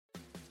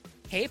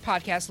Hey,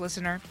 podcast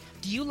listener.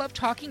 Do you love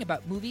talking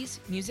about movies,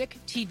 music,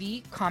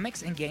 TV,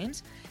 comics, and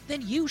games?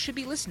 Then you should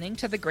be listening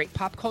to The Great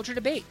Pop Culture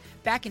Debate,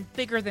 back and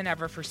bigger than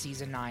ever for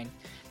Season 9.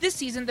 This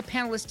season, the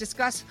panelists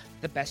discuss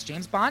the best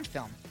James Bond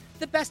film,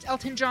 the best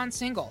Elton John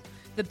single,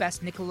 the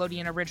best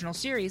Nickelodeon original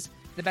series,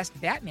 the best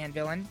Batman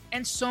villain,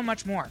 and so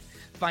much more.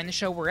 Find the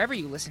show wherever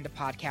you listen to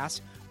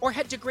podcasts, or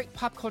head to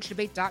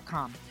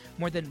greatpopculturedebate.com.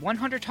 More than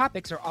 100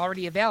 topics are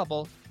already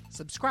available.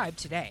 Subscribe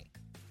today.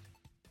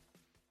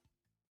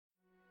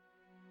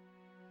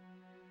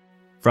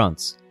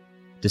 France,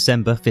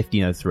 December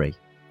 1503.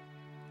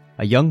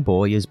 A young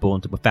boy is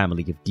born to a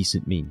family of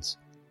decent means.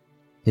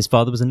 His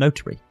father was a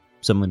notary,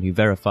 someone who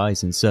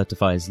verifies and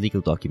certifies legal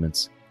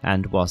documents,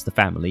 and whilst the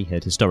family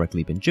had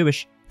historically been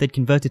Jewish, they'd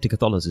converted to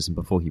Catholicism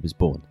before he was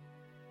born.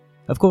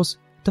 Of course,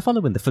 to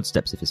follow in the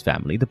footsteps of his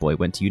family, the boy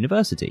went to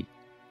university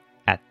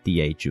at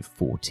the age of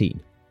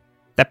 14.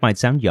 That might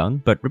sound young,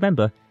 but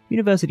remember,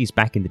 universities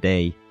back in the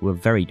day were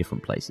very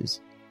different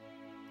places.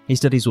 He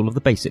studies all of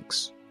the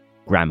basics: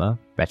 grammar,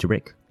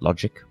 rhetoric,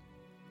 logic.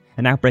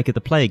 An outbreak of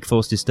the plague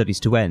forced his studies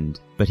to end,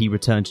 but he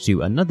returned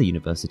to another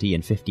university in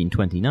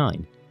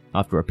 1529,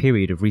 after a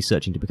period of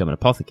researching to become an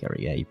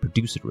apothecary, a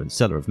producer and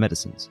seller of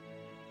medicines.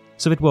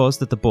 So it was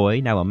that the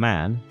boy, now a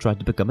man, tried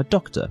to become a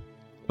doctor,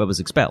 but was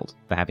expelled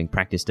for having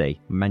practiced a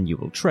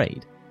manual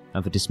trade,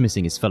 and for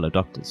dismissing his fellow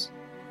doctors.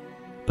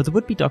 But the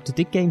would-be doctor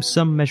did gain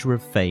some measure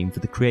of fame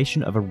for the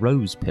creation of a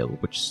rose pill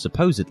which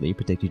supposedly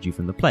protected you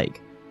from the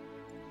plague.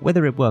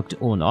 Whether it worked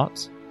or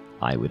not,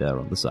 I would err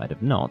on the side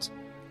of not,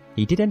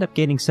 he did end up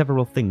gaining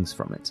several things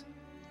from it.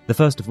 The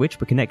first of which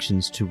were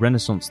connections to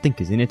Renaissance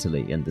thinkers in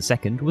Italy, and the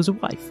second was a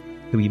wife,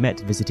 who he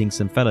met visiting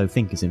some fellow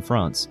thinkers in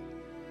France.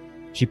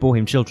 She bore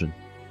him children,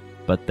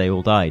 but they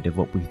all died of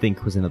what we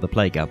think was another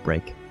plague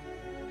outbreak.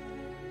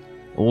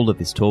 All of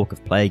this talk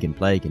of plague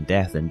and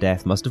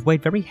death must have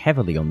weighed very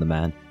heavily on the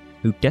man,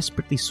 who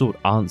desperately sought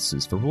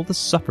answers for all the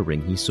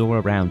suffering he saw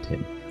around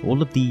him,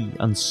 all of the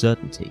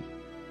uncertainty.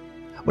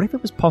 What if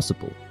it was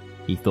possible,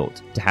 he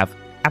thought, to have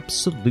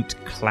absolute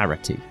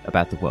clarity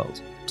about the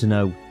world, to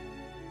know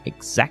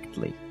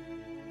exactly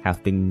how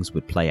things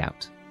would play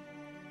out?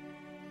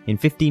 In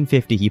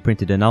 1550 he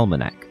printed an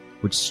almanac,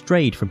 which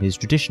strayed from his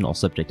traditional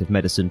subject of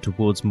medicine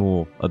towards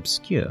more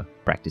obscure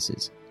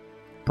practices,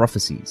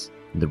 prophecies,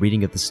 and the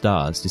reading of the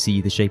stars to see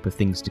the shape of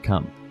things to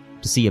come,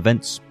 to see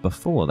events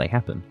before they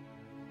happen.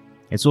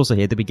 It's also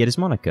here that we get his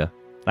moniker,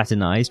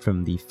 Latinized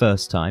from the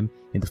first time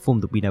in the form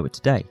that we know it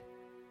today: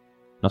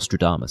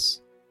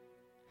 Nostradamus.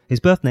 His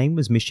birth name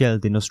was Michel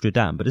de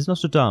Nostradam, but as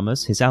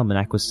Nostradamus, his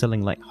almanac was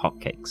selling like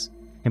hotcakes.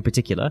 In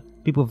particular,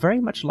 people very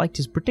much liked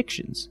his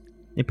predictions.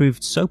 It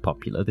proved so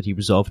popular that he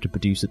resolved to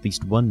produce at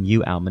least one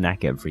new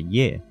almanac every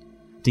year.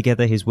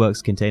 Together, his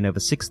works contain over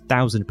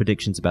 6,000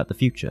 predictions about the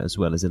future, as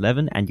well as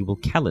 11 annual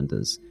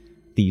calendars.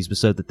 These were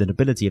so that the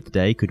nobility of the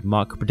day could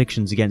mark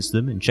predictions against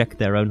them and check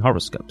their own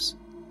horoscopes.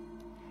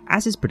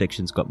 As his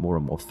predictions got more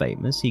and more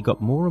famous, he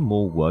got more and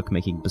more work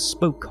making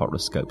bespoke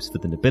horoscopes for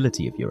the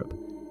nobility of Europe,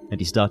 and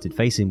he started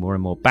facing more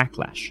and more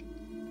backlash.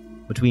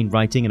 Between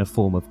writing in a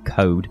form of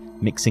code,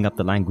 mixing up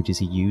the languages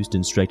he used,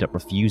 and straight up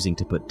refusing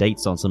to put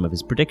dates on some of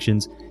his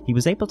predictions, he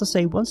was able to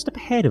stay one step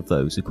ahead of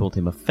those who called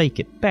him a fake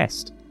at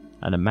best,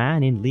 and a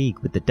man in league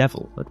with the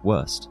devil at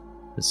worst.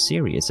 A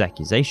serious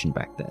accusation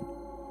back then.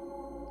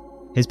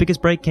 His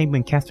biggest break came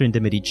when Catherine de'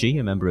 Medici,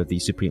 a member of the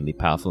supremely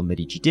powerful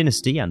Medici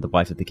dynasty and the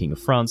wife of the King of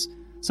France,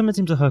 summoned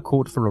him to her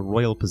court for a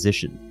royal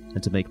position,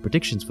 and to make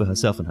predictions for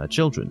herself and her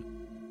children.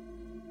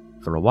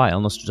 For a while,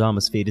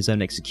 Nostradamus feared his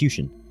own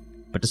execution,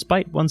 but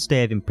despite one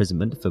stay of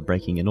imprisonment for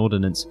breaking an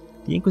ordinance,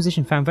 the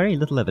Inquisition found very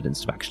little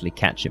evidence to actually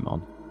catch him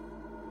on.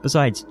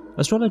 Besides,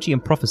 astrology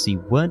and prophecy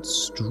weren't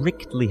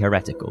strictly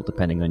heretical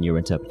depending on your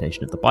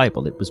interpretation of the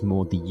Bible. It was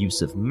more the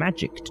use of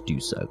magic to do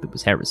so that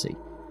was heresy.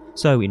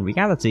 So, in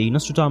reality,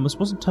 Nostradamus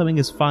wasn't towing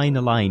as fine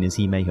a line as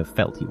he may have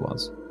felt he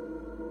was.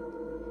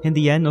 In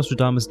the end,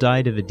 Nostradamus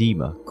died of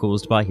edema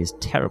caused by his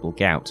terrible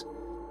gout.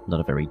 Not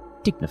a very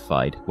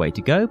dignified way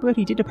to go, but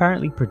he did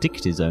apparently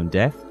predict his own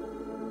death.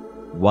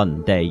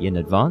 1 day in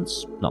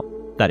advance. Not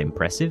that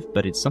impressive,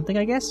 but it's something,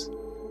 I guess.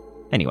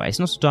 Anyways,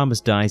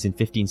 Nostradamus dies in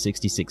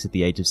 1566 at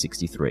the age of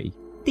 63.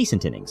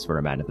 Decent innings for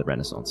a man of the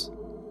Renaissance.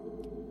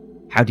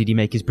 How did he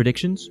make his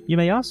predictions, you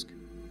may ask?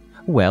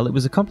 Well, it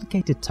was a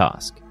complicated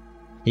task.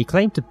 He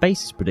claimed to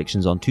base his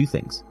predictions on two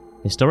things: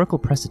 historical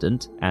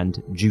precedent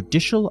and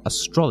judicial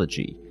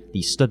astrology,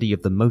 the study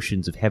of the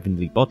motions of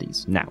heavenly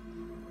bodies. Now,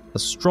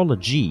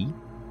 astrology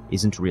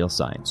isn't real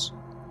science.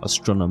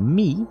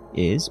 Astronomy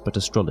is, but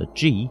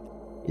astrology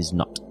is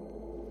not.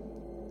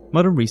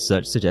 Modern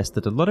research suggests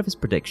that a lot of his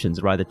predictions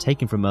are either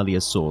taken from earlier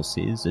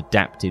sources,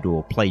 adapted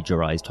or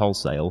plagiarized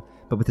wholesale,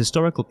 but with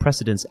historical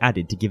precedents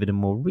added to give it a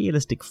more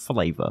realistic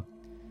flavour.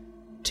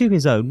 To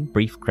his own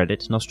brief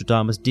credit,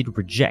 Nostradamus did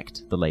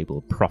reject the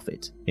label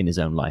prophet in his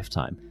own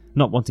lifetime,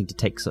 not wanting to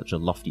take such a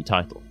lofty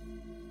title.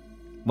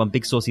 One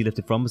big source he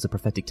lifted from was a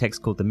prophetic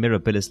text called the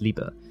Mirabilis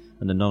Liber,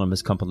 an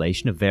anonymous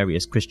compilation of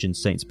various Christian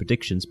saints'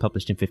 predictions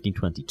published in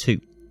 1522.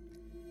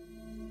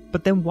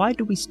 But then why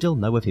do we still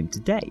know of him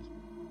today?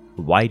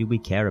 Why do we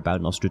care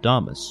about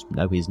Nostradamus?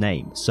 Know his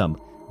name, some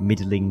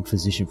middling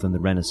physician from the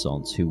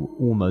Renaissance who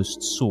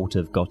almost sort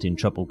of got in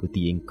trouble with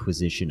the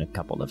Inquisition a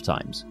couple of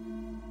times.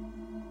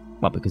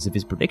 Well, because of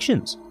his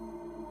predictions.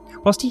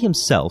 Whilst he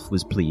himself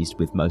was pleased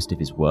with most of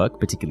his work,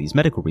 particularly his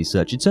medical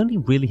research, it's only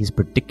really his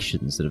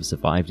predictions that have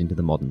survived into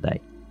the modern day.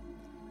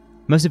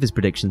 Most of his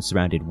predictions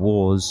surrounded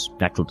wars,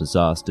 natural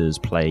disasters,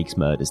 plagues,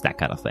 murders, that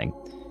kind of thing.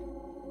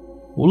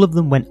 All of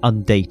them went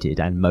undated,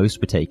 and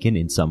most were taken,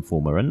 in some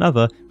form or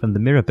another, from the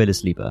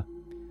Mirabilis Liber.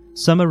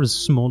 Some are as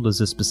small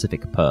as a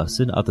specific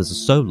person, others are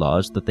so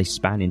large that they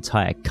span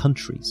entire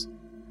countries.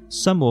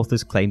 Some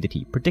authors claim that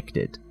he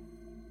predicted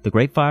the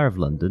Great Fire of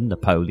London,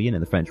 Napoleon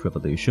and the French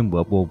Revolution,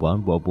 World War I,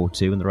 World War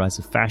II and the rise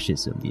of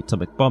fascism, the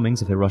atomic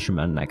bombings of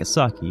Hiroshima and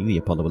Nagasaki, the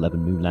Apollo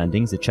 11 moon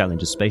landings, the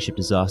Challenger spaceship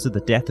disaster, the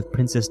death of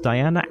Princess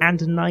Diana, and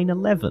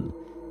 9/11.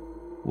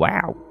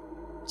 Wow.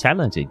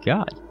 Talented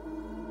guy.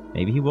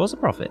 Maybe he was a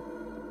prophet.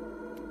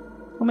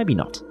 Or maybe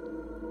not.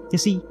 You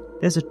see,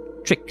 there's a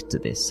trick to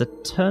this, a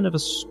turn of a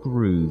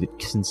screw that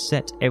can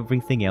set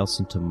everything else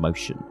into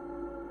motion.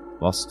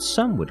 Whilst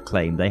some would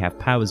claim they have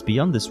powers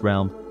beyond this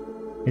realm,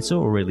 it's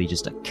all really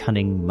just a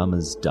cunning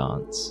mummer's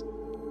dance.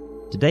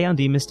 Today on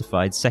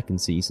Demystified's second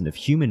season of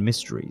Human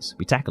Mysteries,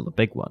 we tackle a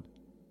big one.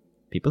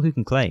 People who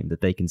can claim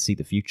that they can see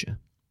the future.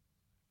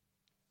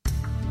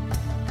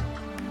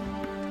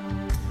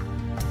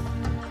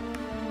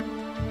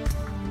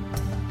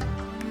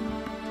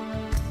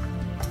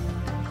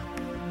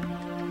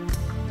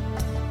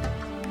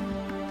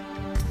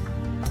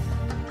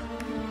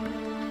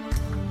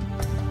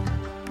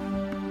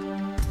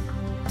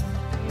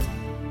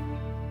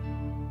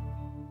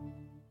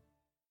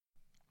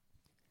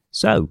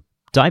 So,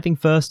 diving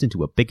first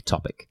into a big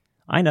topic.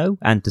 I know,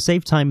 and to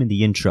save time in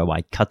the intro,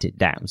 I cut it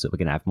down so we're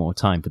going to have more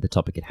time for the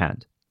topic at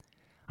hand.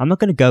 I'm not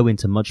going to go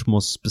into much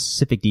more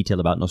specific detail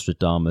about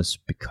Nostradamus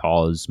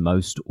because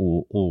most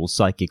or all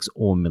psychics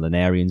or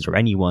millenarians or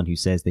anyone who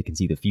says they can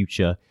see the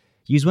future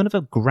use one of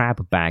a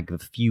grab bag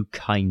of a few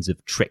kinds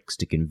of tricks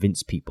to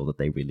convince people that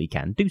they really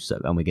can do so,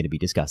 and we're going to be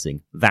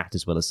discussing that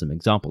as well as some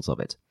examples of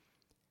it.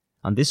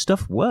 And this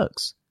stuff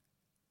works.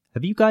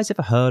 Have you guys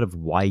ever heard of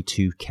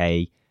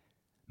Y2K?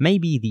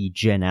 Maybe the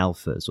Gen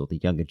Alphas or the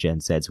younger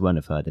Gen Zs won't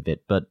have heard of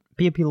it, but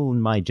people in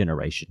my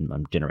generation,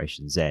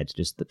 Generation Z,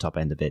 just the top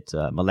end of it,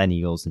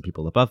 millennials and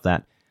people above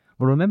that,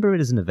 will remember it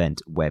as an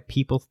event where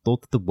people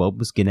thought that the world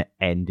was going to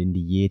end in the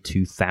year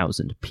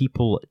 2000.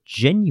 People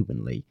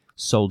genuinely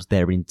sold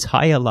their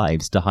entire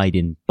lives to hide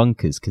in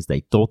bunkers because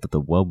they thought that the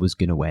world was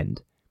going to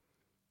end.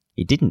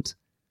 It didn't.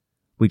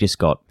 We just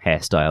got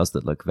hairstyles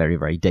that look very,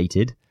 very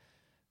dated,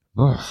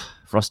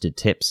 frosted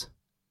tips,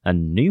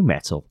 and new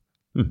metal.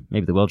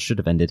 Maybe the world should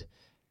have ended.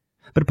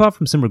 But apart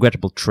from some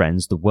regrettable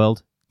trends, the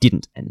world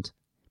didn't end.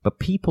 But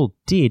people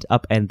did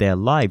upend their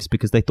lives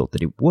because they thought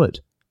that it would.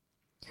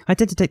 I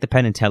tend to take the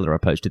Penn and Teller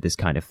approach to this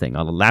kind of thing.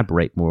 I'll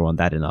elaborate more on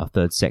that in our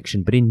third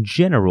section, but in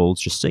general,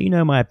 just so you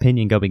know my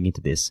opinion going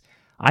into this,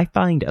 I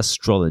find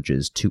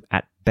astrologers to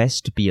at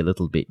best be a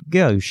little bit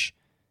gauche,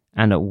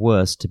 and at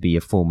worst to be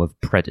a form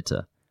of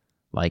predator.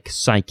 Like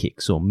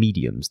psychics or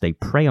mediums, they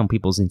prey on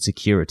people's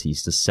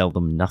insecurities to sell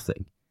them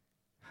nothing.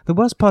 The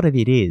worst part of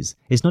it is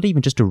not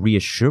even just a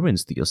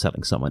reassurance that you're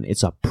selling someone,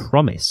 it's a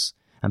promise.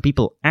 And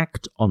people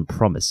act on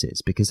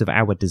promises because of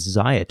our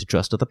desire to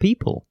trust other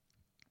people.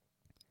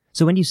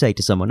 So when you say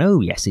to someone,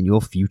 oh yes, in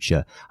your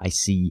future, I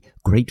see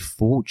great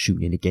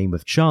fortune in a game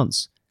of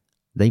chance,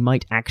 they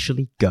might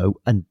actually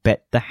go and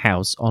bet the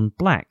house on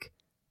black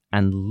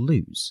and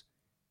lose.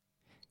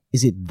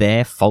 Is it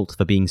their fault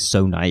for being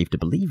so naive to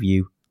believe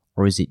you,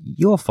 or is it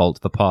your fault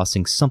for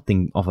passing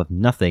something off of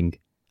nothing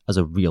as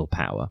a real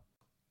power?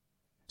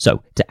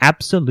 So, to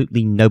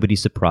absolutely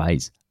nobody's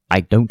surprise,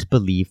 I don't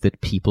believe that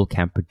people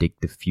can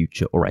predict the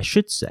future, or I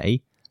should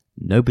say,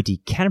 nobody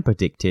can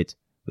predict it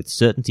with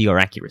certainty or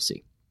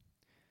accuracy.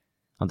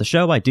 On the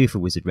show I do for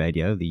Wizard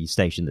Radio, the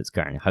station that's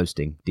currently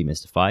hosting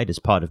Demystified, as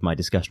part of my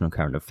discussion on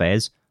current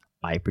affairs,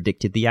 I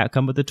predicted the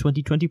outcome of the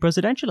 2020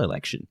 presidential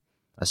election.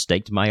 I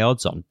staked my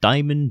odds on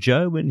Diamond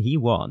Joe and he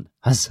won.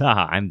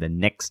 Huzzah, I'm the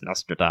next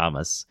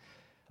Nostradamus.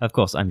 Of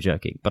course, I'm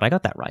joking, but I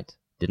got that right,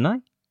 didn't I?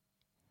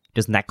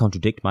 Doesn't that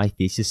contradict my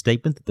thesis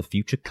statement that the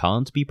future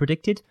can't be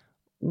predicted?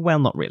 Well,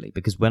 not really,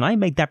 because when I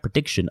made that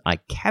prediction, I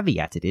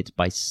caveated it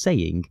by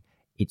saying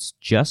it's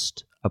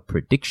just a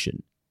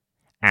prediction,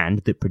 and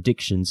that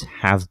predictions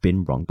have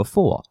been wrong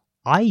before.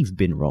 I've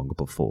been wrong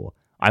before.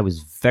 I was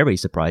very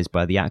surprised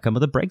by the outcome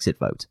of the Brexit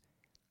vote.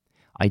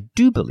 I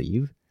do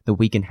believe that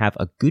we can have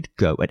a good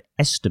go at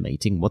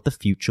estimating what the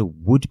future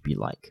would be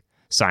like.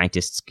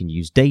 Scientists can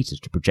use data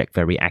to project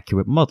very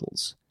accurate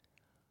models.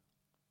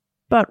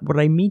 But what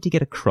I mean to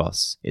get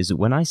across is that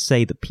when I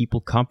say that people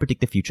can't predict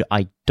the future,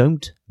 I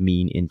don't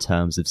mean in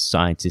terms of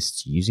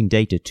scientists using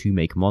data to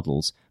make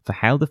models for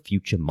how the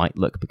future might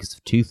look because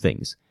of two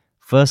things.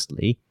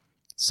 Firstly,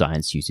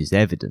 science uses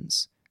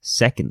evidence.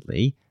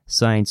 Secondly,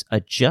 science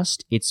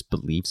adjusts its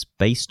beliefs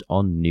based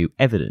on new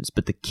evidence.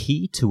 But the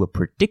key to a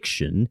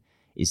prediction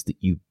is that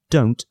you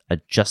don't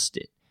adjust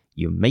it.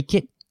 You make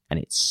it and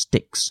it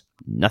sticks.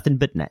 nothing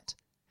but net.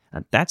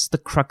 And that's the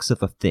crux of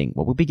the thing,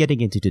 what we'll be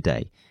getting into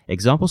today.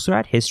 Examples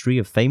throughout history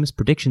of famous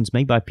predictions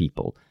made by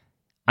people.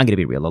 I'm going to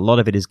be real, a lot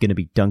of it is going to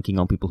be dunking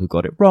on people who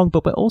got it wrong,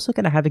 but we're also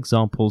going to have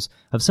examples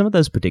of some of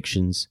those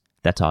predictions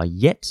that are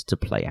yet to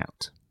play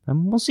out.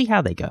 And we'll see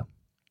how they go.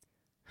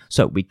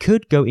 So we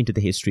could go into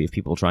the history of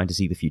people trying to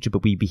see the future,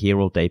 but we'd be here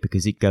all day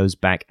because it goes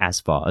back as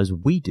far as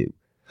we do.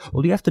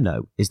 All you have to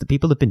know is that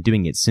people have been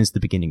doing it since the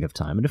beginning of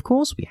time, and of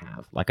course we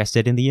have. Like I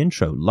said in the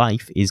intro,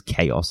 life is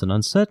chaos and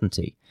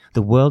uncertainty.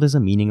 The world is a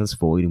meaningless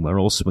void, and we're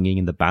all swinging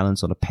in the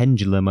balance on a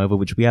pendulum over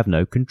which we have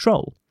no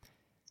control.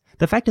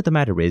 The fact of the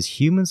matter is,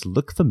 humans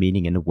look for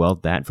meaning in a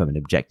world that, from an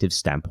objective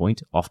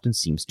standpoint, often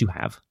seems to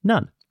have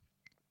none.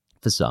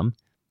 For some,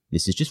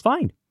 this is just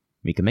fine.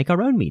 We can make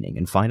our own meaning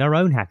and find our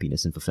own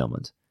happiness and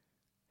fulfillment.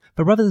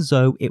 For others,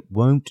 though, it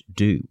won't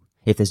do.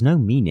 If there's no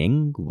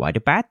meaning, why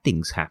do bad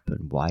things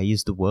happen? Why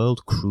is the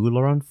world cruel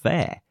or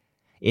unfair?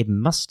 It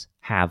must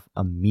have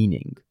a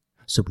meaning.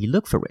 So we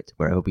look for it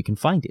wherever we can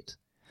find it.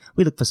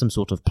 We look for some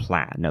sort of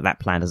plan. Now, that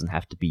plan doesn't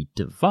have to be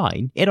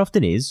divine. It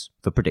often is,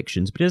 for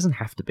predictions, but it doesn't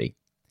have to be.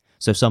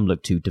 So some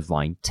look to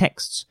divine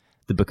texts.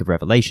 The Book of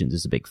Revelations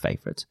is a big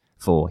favourite,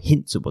 for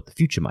hints at what the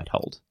future might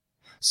hold.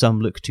 Some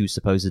look to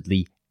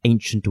supposedly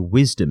ancient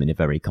wisdom in a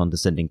very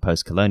condescending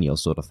post-colonial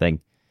sort of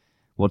thing.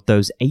 What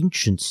those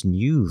ancients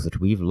knew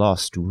that we've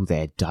lost,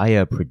 their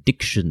dire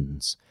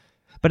predictions.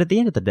 But at the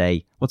end of the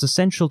day, what's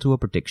essential to a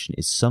prediction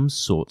is some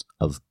sort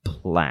of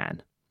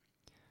plan.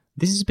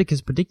 This is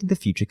because predicting the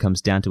future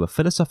comes down to a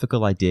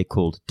philosophical idea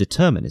called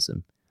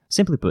determinism.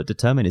 Simply put,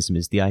 determinism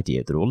is the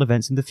idea that all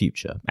events in the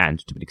future, and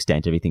to an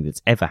extent everything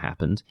that's ever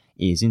happened,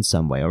 is in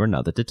some way or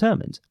another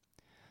determined.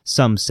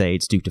 Some say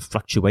it's due to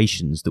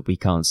fluctuations that we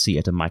can't see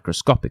at a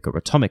microscopic or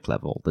atomic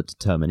level that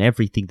determine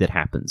everything that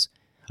happens.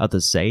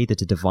 Others say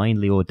that a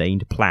divinely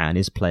ordained plan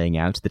is playing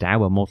out that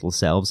our mortal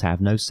selves have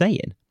no say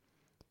in.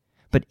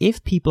 But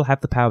if people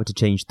have the power to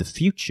change the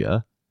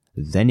future,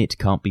 then it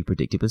can't be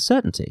predicted with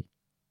certainty.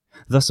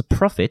 Thus a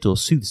prophet or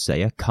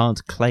soothsayer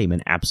can't claim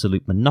an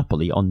absolute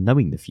monopoly on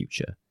knowing the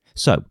future.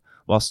 So,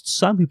 whilst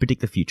some who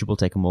predict the future will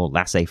take a more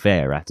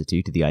laissez-faire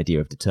attitude to the idea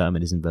of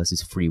determinism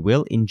versus free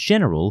will, in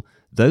general,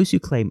 those who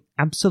claim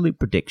absolute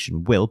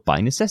prediction will,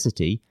 by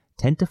necessity,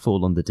 tend to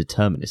fall on the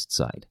determinist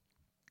side.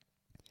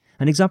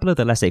 An example of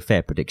the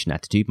laissez-faire prediction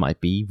attitude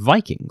might be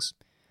Vikings.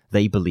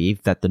 They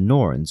believed that the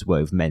Norns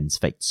wove men's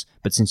fates,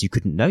 but since you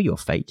couldn't know your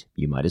fate,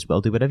 you might as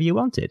well do whatever you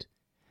wanted.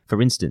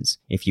 For instance,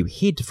 if you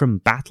hid from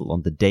battle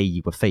on the day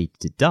you were fated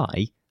to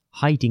die,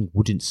 hiding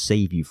wouldn't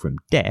save you from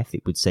death,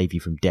 it would save you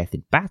from death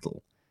in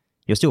battle.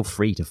 You're still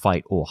free to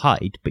fight or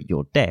hide, but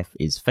your death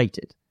is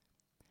fated.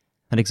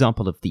 An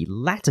example of the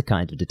latter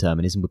kind of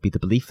determinism would be the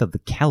belief of the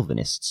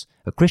Calvinists,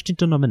 a Christian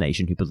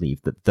denomination who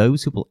believe that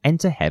those who will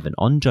enter heaven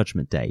on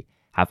Judgment Day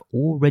have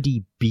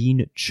already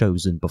been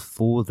chosen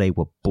before they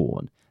were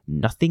born.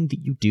 Nothing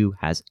that you do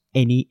has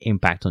any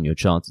impact on your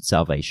chance at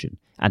salvation,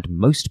 and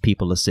most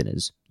people are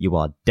sinners. You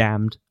are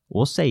damned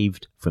or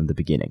saved from the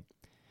beginning.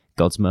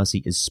 God's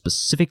mercy is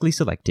specifically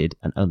selected,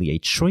 and only a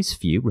choice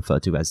few,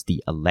 referred to as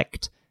the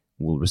elect,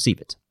 will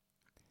receive it.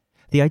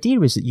 The idea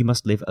is that you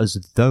must live as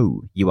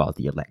though you are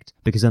the elect,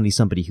 because only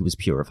somebody who is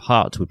pure of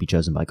heart would be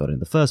chosen by God in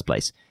the first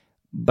place.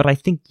 But I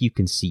think you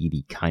can see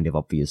the kind of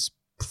obvious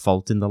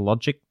fault in the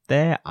logic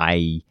there.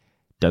 I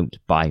don't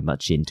buy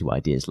much into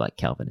ideas like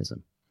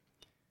Calvinism.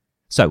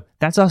 So,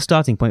 that's our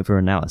starting point for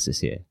analysis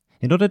here.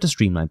 In order to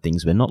streamline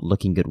things, we're not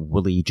looking at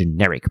woolly,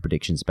 generic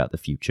predictions about the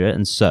future,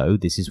 and so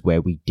this is where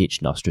we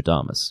ditch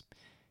Nostradamus.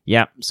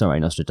 Yeah,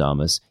 sorry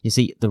Nostradamus. You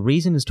see, the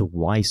reason as to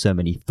why so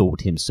many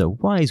thought him so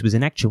wise was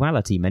in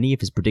actuality many of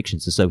his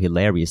predictions are so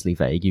hilariously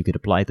vague you could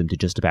apply them to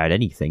just about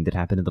anything that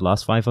happened in the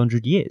last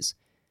 500 years.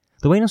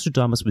 The way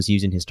Nostradamus was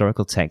used in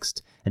historical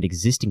text and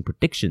existing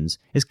predictions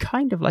is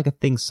kind of like a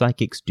thing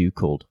psychics do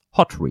called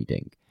hot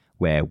reading,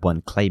 where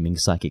one claiming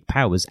psychic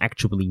powers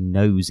actually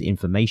knows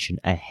information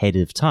ahead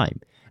of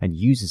time and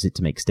uses it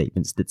to make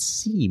statements that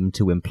seem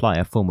to imply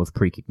a form of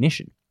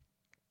precognition.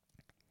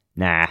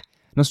 Nah,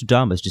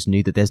 Nostradamus just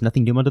knew that there's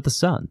nothing new under the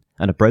sun,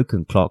 and a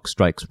broken clock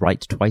strikes right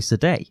twice a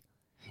day.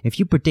 If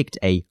you predict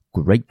a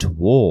great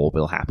war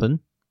will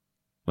happen,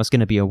 what's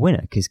going to be a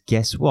winner? Because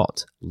guess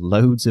what?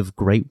 Loads of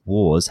great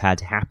wars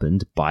had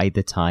happened by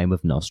the time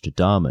of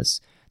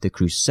Nostradamus. The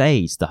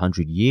Crusades, the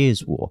 100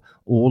 Years' War,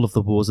 all of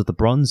the wars of the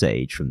Bronze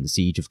Age, from the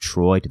Siege of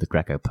Troy to the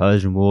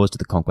Greco-Persian Wars to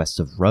the conquests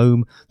of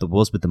Rome, the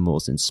wars with the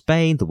Moors in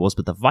Spain, the wars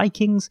with the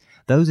Vikings,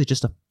 those are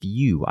just a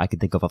few I can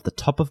think of off the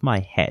top of my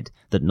head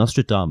that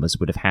Nostradamus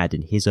would have had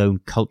in his own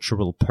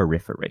cultural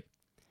periphery.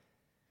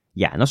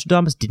 Yeah,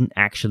 Nostradamus didn't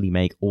actually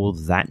make all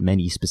that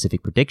many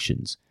specific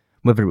predictions.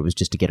 Whether it was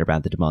just to get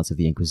around the demands of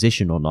the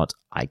Inquisition or not,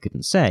 I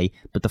couldn't say,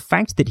 but the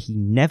fact that he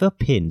never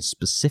pinned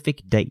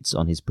specific dates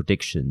on his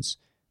predictions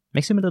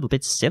makes him a little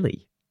bit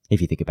silly,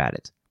 if you think about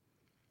it.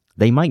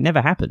 They might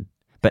never happen,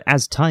 but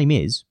as time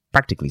is,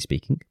 practically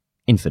speaking,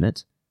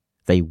 infinite,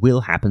 they will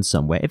happen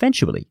somewhere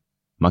eventually.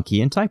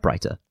 Monkey and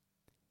typewriter.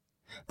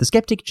 The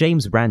skeptic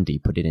James Randi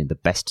put it in the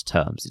best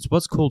terms. It's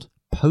what's called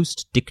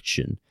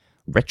post-diction.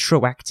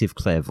 retroactive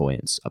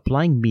clairvoyance,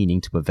 applying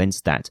meaning to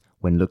events that,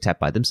 when looked at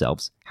by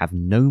themselves, have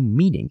no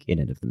meaning in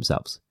and of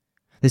themselves.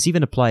 This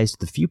even applies to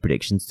the few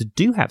predictions that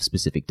do have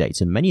specific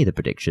dates, and many of the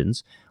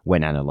predictions,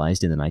 when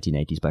analysed in the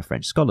 1980s by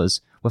French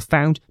scholars, were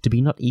found to be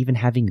not even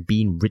having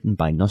been written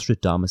by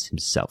Nostradamus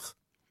himself.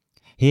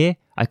 Here,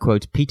 I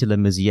quote Peter Le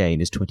Messier in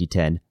his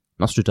 2010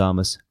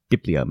 Nostradamus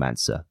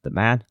Bibliomancer, the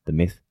Man, the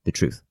Myth, the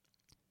Truth.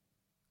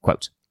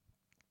 Quote,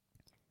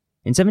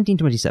 in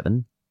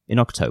 1727, in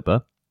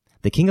October,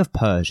 the king of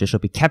Persia shall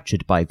be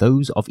captured by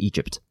those of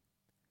Egypt.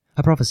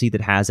 A prophecy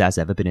that has, as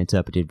ever, been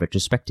interpreted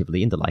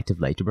retrospectively in the light of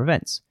later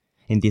events.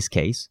 In this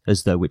case,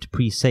 as though it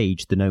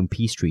presaged the known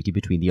peace treaty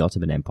between the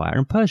Ottoman Empire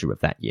and Persia of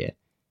that year.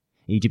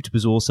 Egypt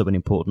was also an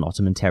important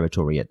Ottoman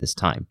territory at this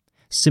time.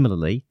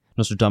 Similarly,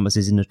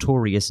 Nostradamus'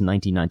 notorious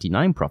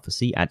 1999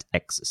 prophecy at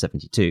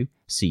X72,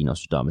 see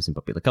Nostradamus in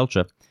Popular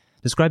Culture,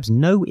 describes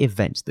no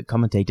event that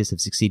commentators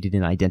have succeeded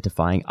in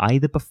identifying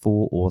either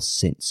before or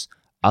since,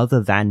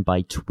 other than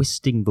by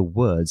twisting the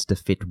words to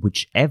fit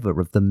whichever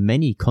of the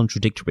many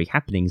contradictory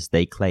happenings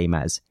they claim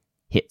as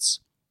hits.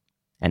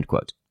 End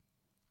quote.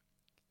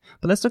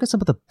 But let's look at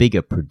some of the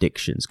bigger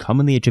predictions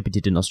commonly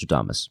attributed to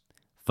Nostradamus.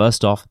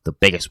 First off, the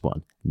biggest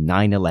one,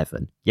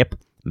 9/11. Yep,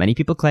 many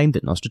people claim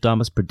that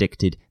Nostradamus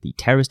predicted the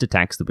terrorist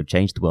attacks that would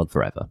change the world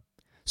forever.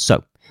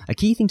 So, a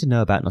key thing to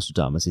know about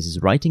Nostradamus is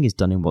his writing is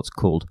done in what's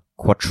called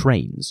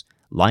quatrains,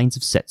 lines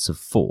of sets of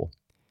 4.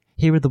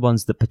 Here are the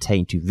ones that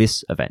pertain to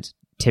this event,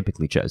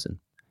 typically chosen.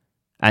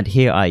 And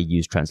here I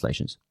use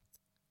translations.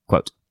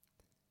 Quote,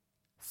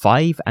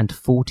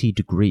 45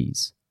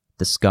 degrees,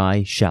 the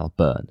sky shall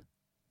burn.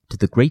 To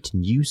the great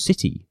new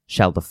city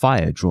shall the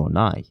fire draw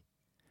nigh.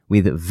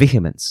 With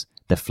vehemence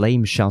the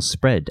flames shall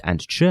spread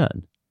and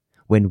churn,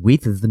 when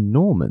with the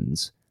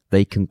Normans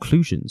they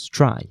conclusions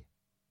try.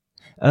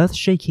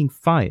 Earth-shaking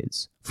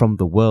fires from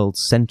the world's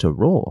centre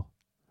roar.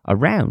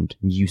 Around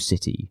new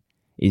city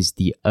is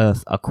the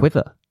earth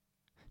a-quiver.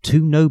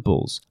 2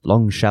 nobles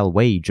long shall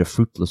wage a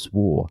fruitless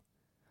war.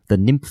 The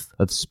nymph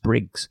of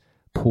sprigs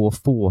pour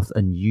forth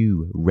a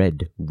new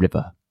red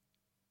river.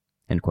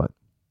 End quote.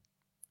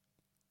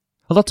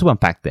 A lot to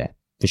unpack there,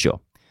 for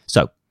sure.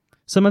 So,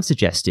 some have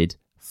suggested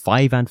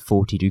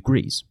 45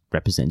 degrees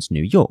represents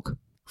New York,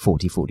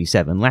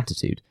 4047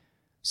 latitude.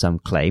 Some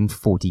claim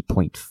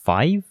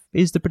 40.5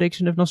 is the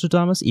prediction of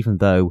Nostradamus, even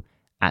though,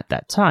 at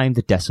that time,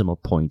 the decimal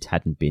point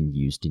hadn't been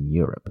used in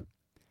Europe.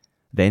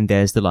 Then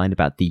there's the line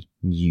about the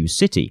new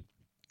city.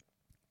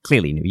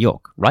 Clearly New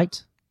York,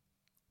 right?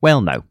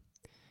 Well, no.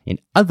 In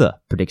other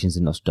predictions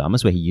of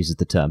Nostradamus, where he uses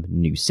the term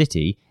new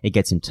city, it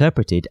gets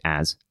interpreted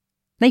as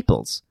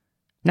Naples,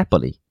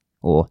 Napoli,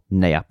 or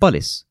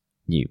Neapolis,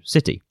 new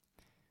city.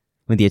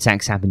 When the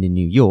attacks happened in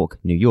New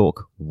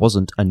York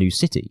wasn't a new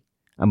city,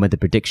 and when the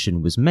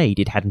prediction was made,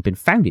 it hadn't been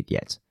founded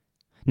yet.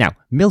 Now,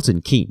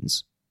 Milton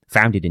Keynes,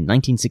 founded in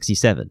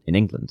 1967 in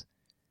England,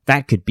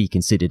 that could be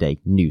considered a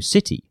new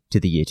city to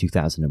the year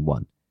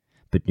 2001,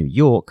 but New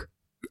York,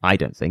 I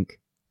don't think,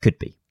 could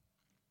be.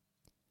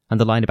 And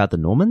the line about the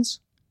Normans?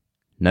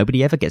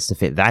 Nobody ever gets to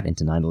fit that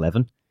into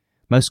 9/11.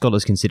 Most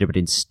scholars consider it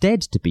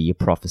instead to be a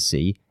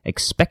prophecy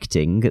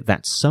expecting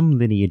that some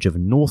lineage of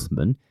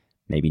Northmen,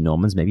 maybe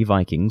Normans, maybe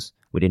Vikings,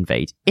 would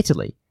invade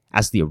Italy,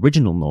 as the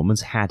original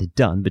Normans had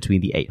done between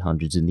the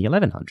 800s and the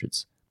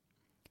 1100s.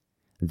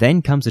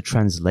 Then comes a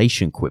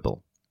translation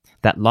quibble.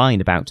 That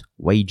line about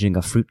waging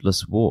a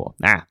fruitless war.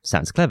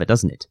 Sounds clever,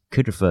 doesn't it?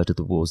 Could refer to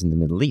the wars in the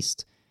Middle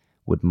East.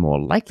 Would more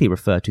likely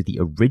refer to the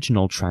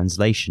original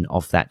translation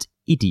of that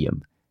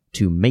idiom,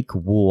 to make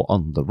war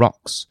on the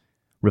rocks,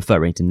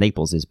 referring to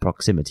Naples'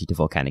 proximity to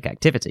volcanic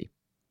activity.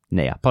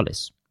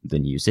 Neapolis, the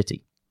new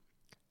city.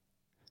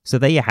 So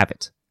there you have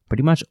it.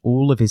 Pretty much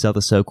all of his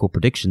other so-called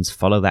predictions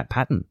follow that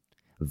pattern.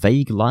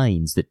 Vague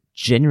lines that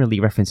generally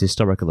reference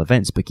historical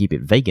events but keep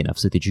it vague enough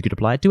so that you could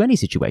apply it to any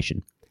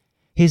situation.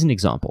 Here's an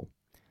example.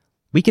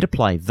 We could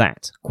apply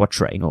that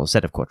quatrain, or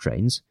set of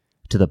quatrains,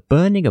 to the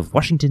burning of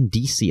Washington,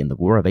 D.C. in the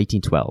War of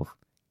 1812.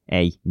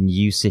 A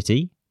new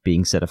city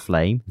being set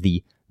aflame,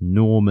 the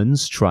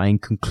Normans trying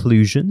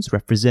conclusions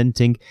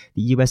representing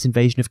the US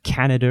invasion of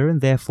Canada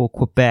and therefore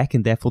Quebec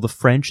and therefore the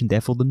French and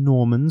therefore the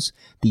Normans,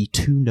 the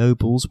 2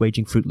 nobles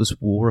waging fruitless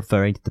war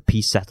referring to the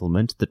peace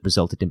settlement that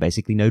resulted in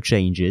basically no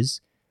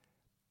changes.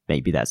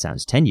 Maybe that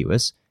sounds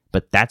tenuous,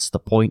 but that's the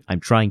point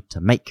I'm trying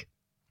to make.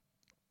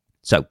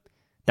 So,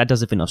 that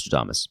does it for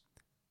Nostradamus.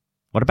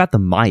 What about the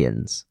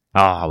Mayans?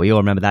 We all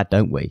remember that,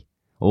 don't we?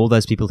 All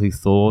those people who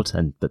thought,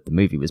 and that the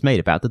movie was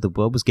made about, that the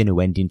world was going to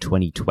end in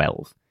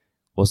 2012.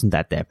 Wasn't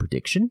that their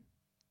prediction?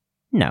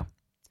 No.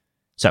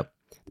 So,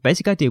 the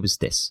basic idea was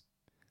this.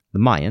 The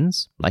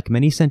Mayans, like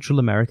many Central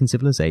American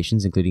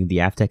civilizations, including the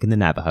Aztec and the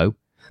Navajo,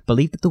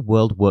 believed that the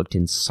world worked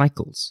in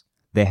cycles.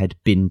 There had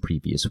been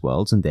previous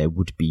worlds, and there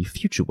would be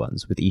future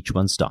ones, with each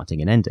one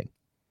starting and ending.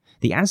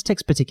 The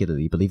Aztecs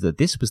particularly believed that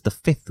this was the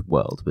 5th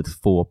world, with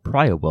 4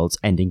 prior worlds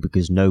ending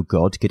because no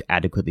god could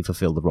adequately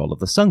fulfill the role of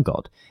the sun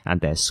god,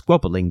 and their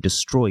squabbling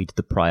destroyed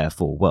the prior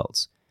 4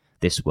 worlds.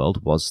 This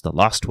world was the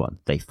last one,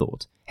 they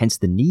thought, hence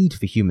the need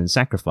for human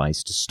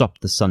sacrifice to stop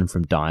the sun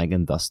from dying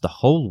and thus the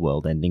whole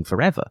world ending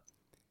forever.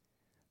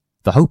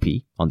 The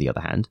Hopi, on the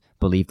other hand,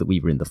 believed that we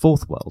were in the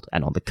fourth world,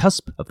 and on the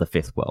cusp of the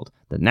fifth world.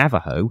 The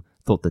Navajo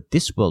thought that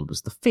this world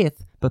was the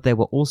fifth, but there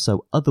were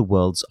also other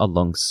worlds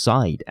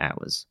alongside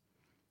ours.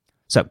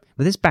 So,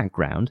 with this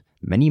background,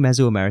 many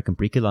Mesoamerican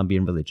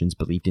pre-Columbian religions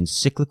believed in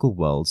cyclical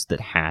worlds that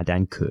had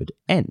and could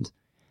end.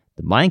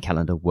 The Mayan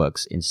calendar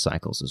works in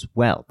cycles as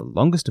well, the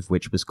longest of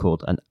which was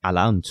called an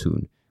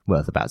Alauntun,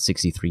 worth about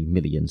 63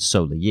 million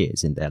solar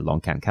years in their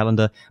long count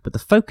calendar, but the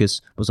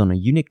focus was on a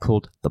unit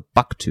called the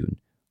Baktun,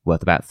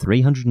 worth about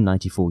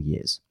 394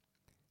 years.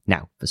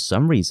 Now, for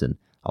some reason,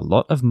 a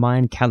lot of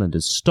Mayan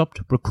calendars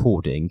stopped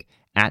recording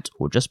at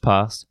or just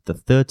past the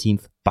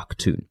 13th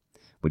Baktun,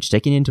 which,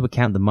 taking into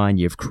account the Mayan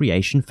year of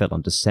creation, fell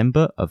on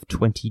December of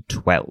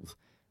 2012,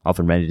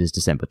 often rendered as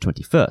December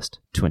 21st,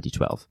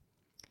 2012.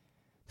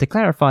 To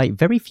clarify,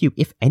 very few,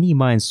 if any,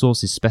 Mayan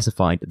sources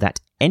specified that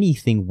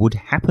anything would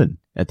happen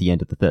at the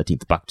end of the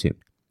 13th Baktun.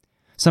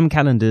 Some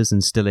calendars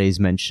and steles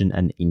mention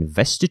an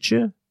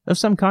investiture of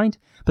some kind,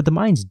 but the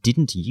Mayans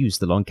didn't use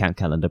the long count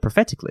calendar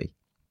prophetically.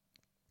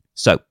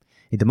 So,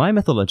 in the Mayan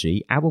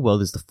mythology, our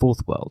world is the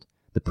fourth world.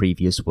 The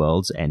previous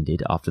worlds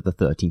ended after the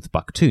 13th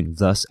Baktun,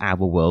 thus our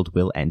world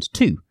will end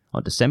too,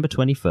 on December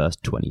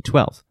 21st,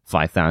 2012,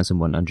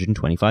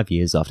 5,125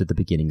 years after the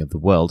beginning of the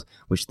world,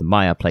 which the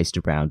Maya placed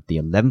around the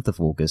 11th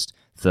of August,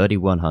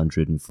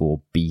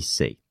 3104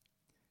 BC.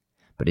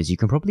 But as you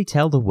can probably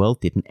tell, the world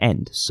didn't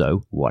end,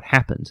 so what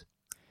happened?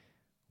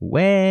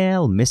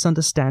 Well,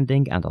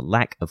 misunderstanding and a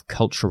lack of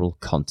cultural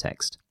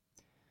context.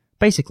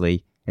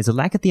 Basically, it's a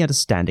lack of the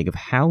understanding of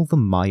how the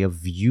Maya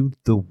viewed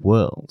the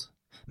world.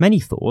 Many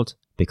thought,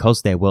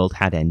 because their world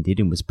had ended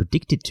and was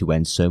predicted to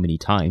end so many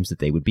times, that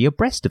they would be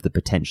abreast of the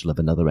potential of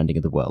another ending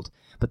of the world.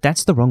 But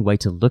that's the wrong way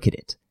to look at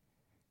it.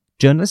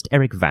 Journalist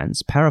Eric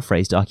Vance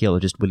paraphrased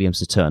archaeologist William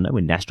Saturno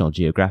in National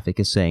Geographic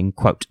as saying,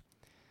 quote,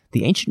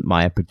 "The ancient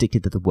Maya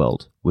predicted that the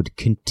world would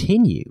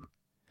continue.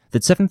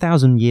 That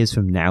 7,000 years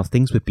from now,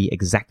 things would be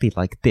exactly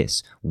like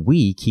this.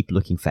 We keep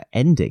looking for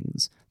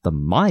endings. The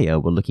Maya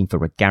were looking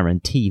for a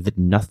guarantee that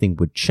nothing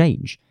would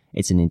change.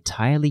 It's an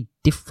entirely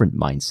different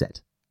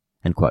mindset."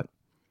 End quote.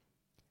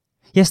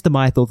 Yes, the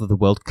Maya thought that the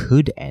world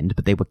could end,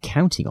 but they were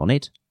counting on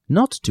it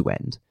not to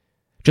end.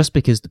 Just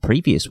because the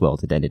previous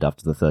world had ended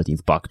after the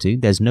 13th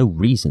Baktun, there's no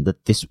reason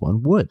that this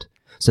one would.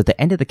 So the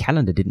end of the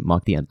calendar didn't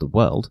mark the end of the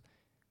world.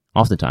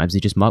 Oftentimes, they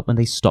just mark when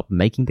they stopped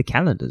making the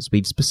calendars.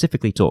 We've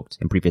specifically talked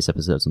in previous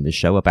episodes on this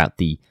show about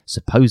the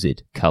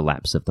supposed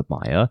collapse of the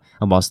Maya,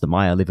 and whilst the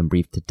Maya live and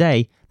breathe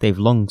today, they've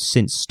long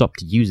since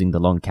stopped using the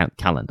long count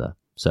calendar.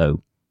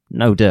 So,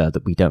 no doubt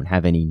that we don't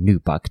have any new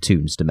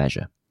Baktuns to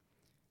measure.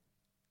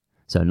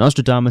 So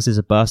Nostradamus is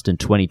a bust and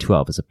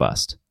 2012 is a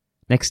bust.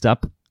 Next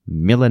up,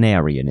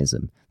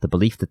 millenarianism, the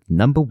belief that the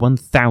number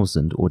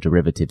 1000 or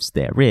derivatives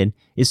therein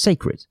is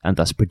sacred and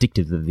thus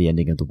predictive of the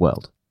ending of the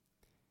world.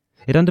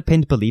 It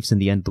underpinned beliefs in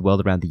the end of the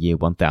world around the year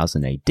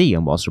 1000 AD,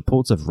 and whilst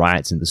reports of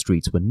riots in the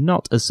streets were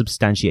not as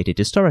substantiated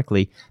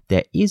historically,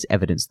 there is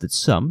evidence that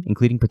some,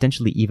 including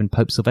potentially even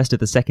Pope Sylvester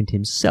II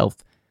himself,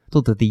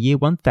 thought that the year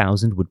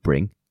 1000 would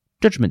bring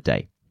Judgment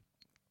Day.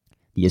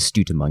 The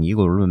astute among you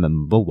will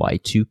remember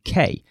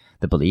Y2K,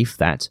 the belief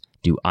that,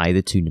 due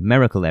either to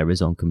numerical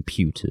errors on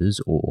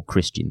computers or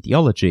Christian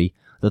theology,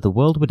 that the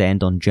world would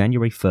end on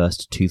January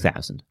 1st,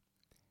 2000.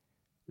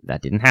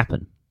 That didn't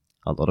happen.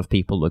 A lot of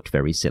people looked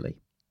very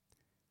silly.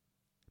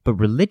 But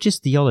religious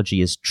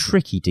theology is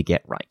tricky to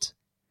get right.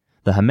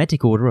 The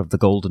Hermetic Order of the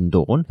Golden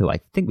Dawn, who I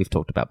think we've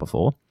talked about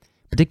before,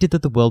 predicted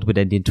that the world would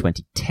end in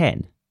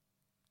 2010.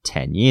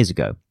 10 years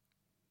ago.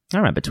 I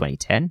remember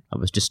 2010. I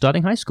was just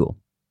starting high school.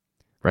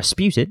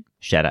 Rasputin,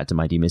 shout out to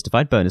my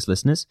demystified bonus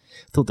listeners,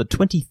 thought that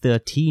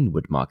 2013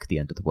 would mark the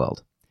end of the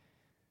world.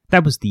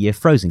 That was the year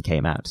Frozen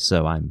came out,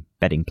 so I'm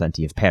betting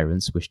plenty of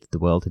parents wished that the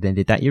world had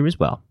ended that year as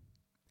well.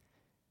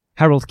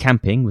 Harold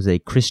Camping was a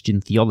Christian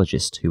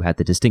theologist who had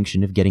the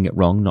distinction of getting it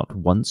wrong not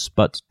once,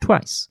 but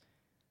twice.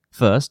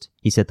 First,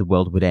 he said the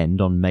world would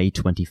end on May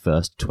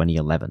 21st,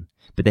 2011,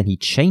 but then he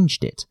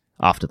changed it,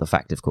 after the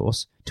fact of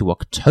course, to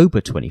October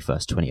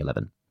 21st,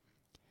 2011.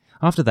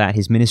 After that,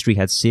 his ministry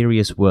had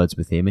serious words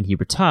with him and he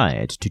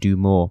retired to do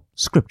more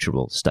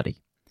scriptural study.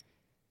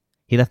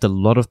 He left a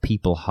lot of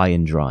people high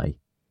and dry,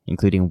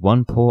 including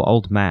one poor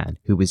old man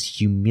who was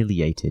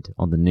humiliated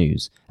on the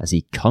news as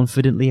he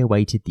confidently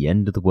awaited the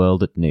end of the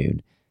world at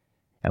noon,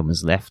 and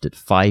was left at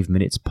 5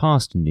 minutes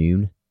past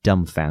noon,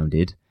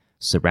 dumbfounded,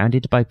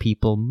 surrounded by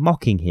people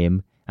mocking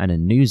him and a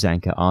news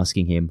anchor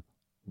asking him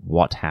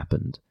what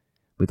happened,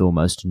 with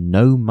almost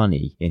no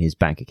money in his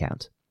bank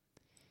account.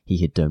 He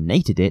had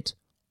donated it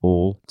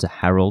all to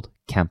Harold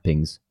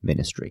Camping's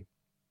ministry.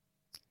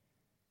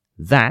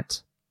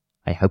 That,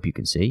 I hope you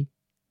can see,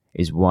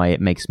 is why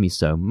it makes me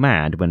so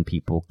mad when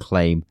people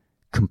claim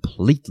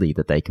completely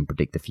that they can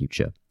predict the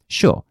future.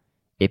 Sure,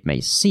 it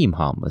may seem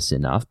harmless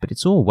enough, but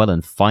it's all well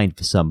and fine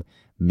for some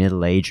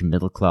middle-aged,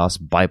 middle-class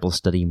Bible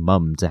study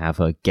mum to have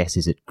her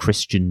guesses at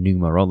Christian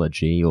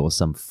numerology or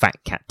some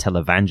fat cat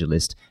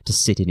televangelist to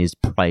sit in his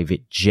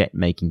private jet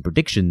making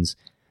predictions,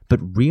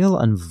 but real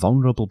and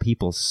vulnerable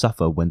people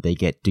suffer when they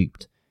get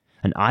duped.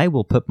 And I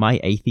will put my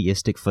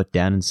atheistic foot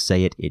down and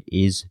say it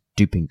is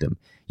duping them.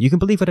 You can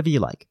believe whatever you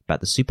like about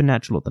the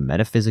supernatural or the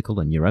metaphysical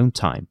in your own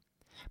time,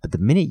 but the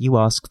minute you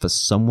ask for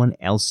someone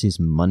else's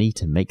money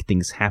to make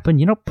things happen,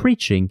 you're not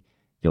preaching,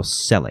 you're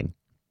selling.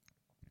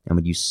 And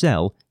when you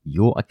sell,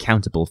 you're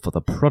accountable for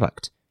the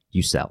product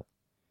you sell.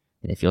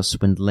 And if you're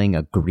swindling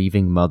a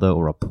grieving mother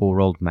or a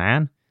poor old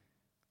man,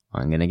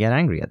 I'm going to get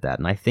angry at that,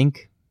 and I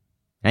think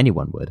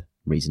anyone would,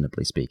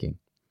 reasonably speaking.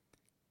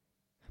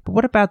 But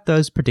what about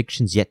those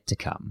predictions yet to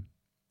come?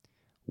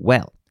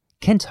 Well,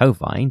 Kent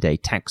Hovind, a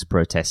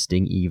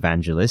tax-protesting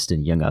evangelist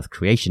and young earth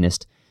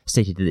creationist,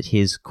 stated that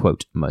his,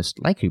 quote,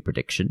 most likely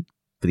prediction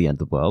for the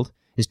end of the world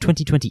is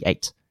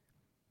 2028.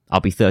 I'll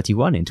be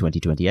 31 in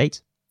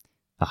 2028.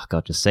 Oh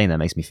god, just saying that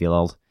makes me feel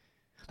old.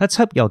 Let's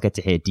hope y'all get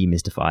to hear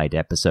Demystified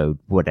episode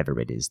whatever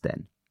it is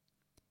then.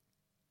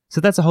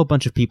 So that's a whole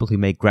bunch of people who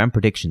make grand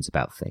predictions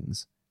about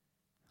things.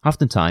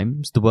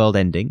 Oftentimes, the world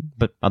ending,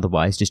 but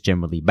otherwise just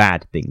generally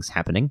bad things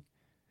happening.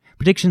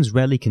 Predictions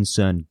rarely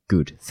concern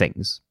good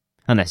things,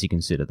 unless you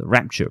consider the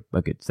rapture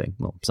a good thing,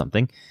 or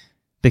something,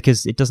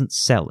 because it doesn't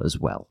sell as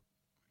well.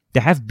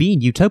 There have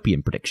been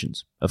utopian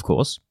predictions, of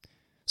course.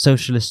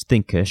 Socialist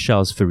thinker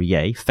Charles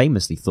Fourier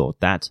famously thought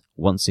that,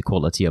 once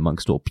equality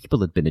amongst all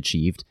people had been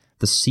achieved,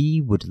 the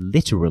sea would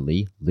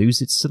literally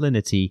lose its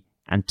salinity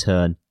and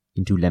turn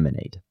into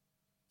lemonade.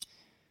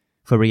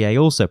 Fourier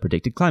also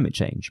predicted climate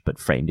change, but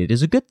framed it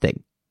as a good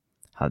thing.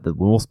 How the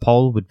North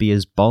Pole would be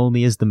as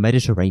balmy as the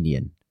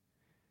Mediterranean.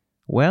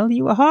 Well,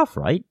 you were half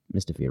right,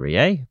 Mr.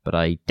 Fourier, but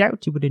I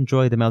doubt you would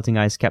enjoy the melting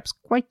ice caps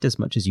quite as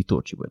much as you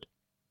thought you would.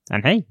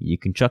 And hey, you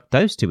can chuck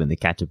those two in the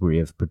category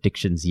of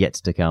predictions yet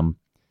to come.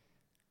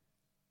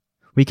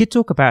 We could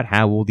talk about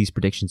how all these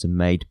predictions are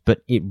made,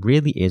 but it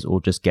really is all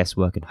just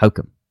guesswork and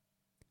hokum.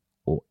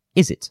 Or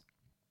is it?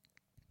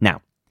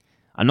 Now,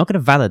 I'm not going to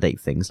validate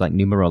things like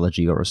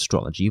numerology or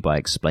astrology by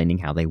explaining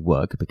how they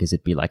work, because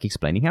it'd be like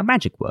explaining how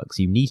magic works.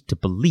 You need to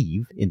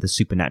believe in the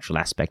supernatural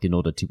aspect in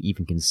order to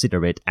even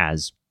consider it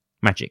as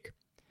magic.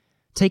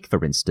 Take,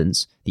 for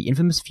instance, the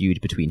infamous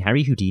feud between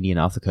Harry Houdini and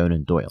Arthur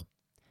Conan Doyle.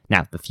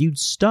 Now, the feud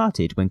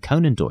started when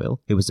Conan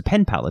Doyle, who was a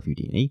pen pal of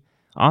Houdini,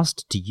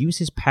 asked to use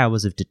his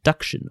powers of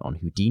deduction on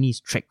Houdini's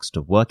tricks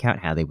to work out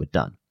how they were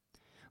done.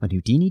 When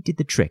Houdini did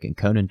the trick and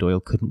Conan Doyle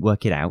couldn't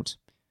work it out,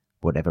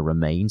 whatever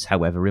remains,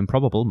 however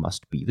improbable,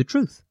 must be the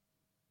truth.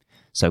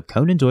 So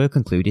Conan Doyle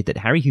concluded that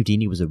Harry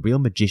Houdini was a real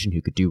magician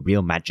who could do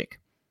real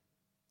magic.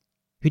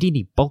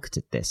 Houdini balked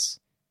at this.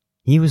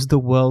 He was the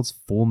world's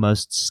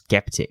foremost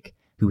skeptic,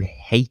 who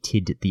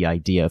hated the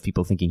idea of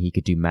people thinking he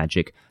could do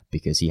magic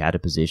because he had a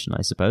position,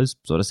 I suppose,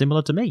 sort of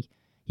similar to me.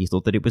 He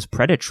thought that it was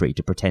predatory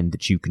to pretend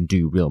that you can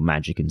do real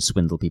magic and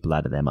swindle people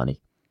out of their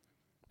money.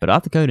 But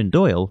Arthur Conan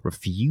Doyle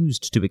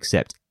refused to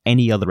accept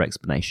any other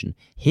explanation.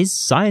 His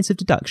science of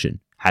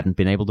deduction hadn't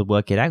been able to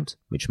work it out,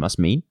 which must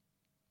mean,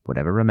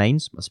 whatever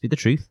remains must be the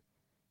truth.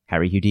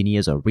 Harry Houdini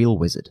is a real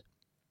wizard.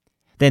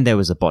 Then there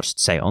was a botched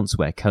seance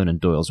where Conan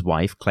Doyle's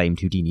wife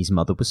claimed Houdini's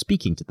mother was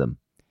speaking to them,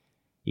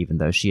 even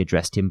though she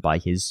addressed him by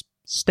his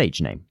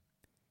stage name,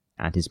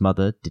 and his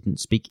mother didn't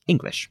speak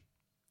English.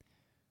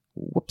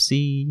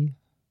 Whoopsie.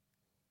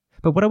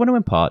 But what I want to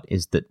impart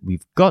is that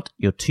we've got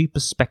your two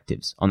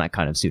perspectives on that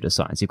kind of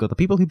pseudoscience. You've got the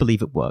people who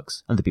believe it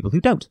works and the people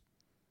who don't.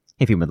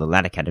 If you're in the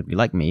latter category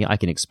like me, I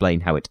can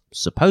explain how it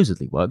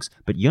supposedly works,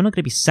 but you're not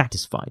going to be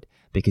satisfied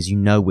because you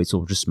know it's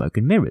all just smoke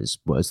and mirrors,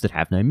 words that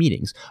have no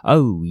meanings.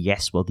 Oh,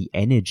 yes, well, the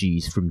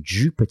energies from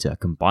Jupiter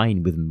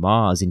combine with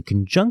Mars in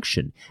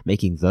conjunction,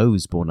 making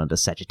those born under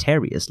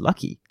Sagittarius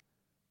lucky.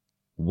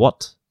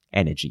 What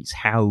energies?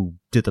 How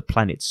do the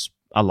planets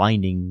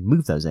aligning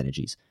move those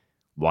energies?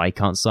 Why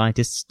can't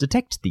scientists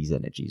detect these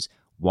energies?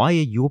 Why are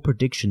your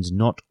predictions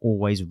not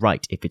always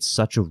right if it's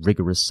such a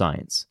rigorous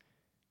science?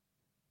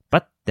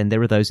 But then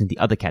there are those in the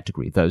other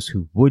category, those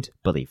who would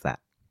believe that.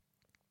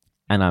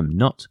 And I'm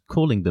not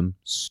calling them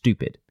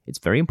stupid. It's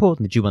very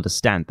important that you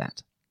understand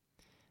that.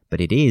 But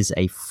it is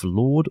a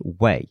flawed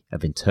way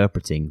of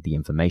interpreting the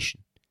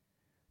information.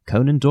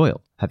 Conan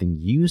Doyle, having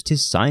used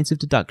his science of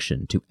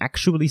deduction to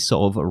actually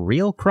solve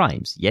real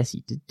crimes, yes,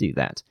 he did do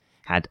that,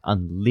 had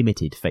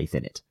unlimited faith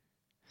in it.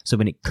 So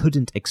when it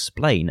couldn't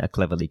explain a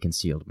cleverly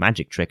concealed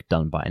magic trick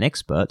done by an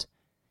expert,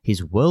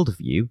 his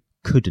worldview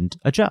couldn't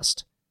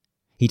adjust.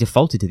 He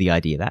defaulted to the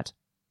idea that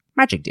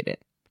magic did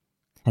it.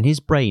 And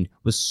his brain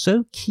was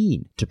so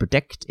keen to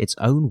protect its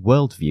own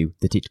worldview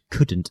that it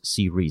couldn't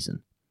see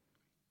reason.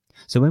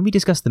 So when we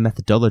discuss the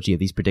methodology of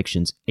these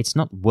predictions, it's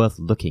not worth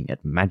looking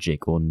at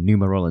magic or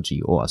numerology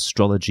or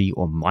astrology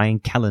or Mayan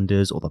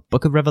calendars or the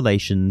Book of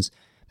Revelations,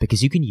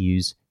 because you can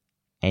use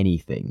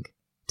anything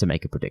to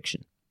make a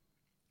prediction.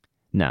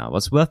 Now,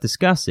 what's worth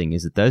discussing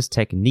is that those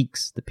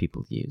techniques that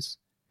people use,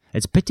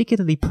 it's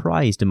particularly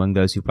prized among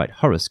those who write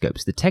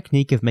horoscopes, the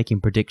technique of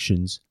making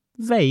predictions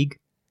vague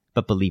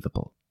but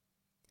believable.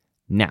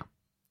 Now,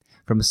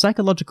 From a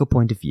psychological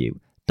point of view,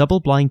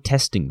 double-blind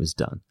testing was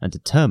done and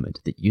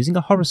determined that using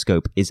a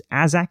horoscope is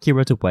as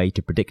accurate a way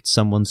to predict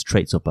someone's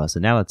traits or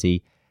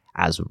personality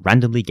as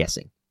randomly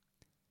guessing.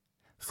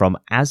 From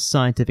as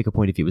scientific a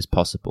point of view as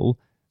possible,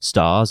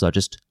 stars are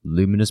just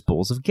luminous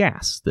balls of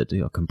gas that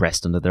are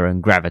compressed under their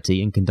own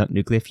gravity and conduct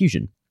nuclear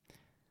fusion.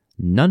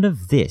 None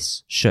of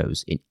this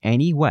shows in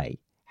any way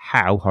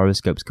how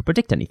horoscopes could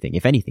predict anything.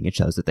 If anything, it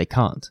shows that they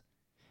can't.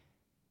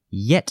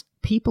 Yet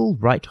people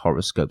write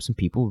horoscopes and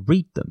people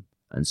read them,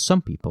 and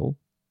some people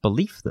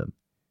believe them.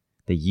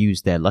 They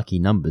use their lucky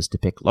numbers to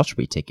pick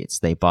lottery tickets.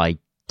 They buy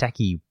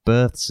tacky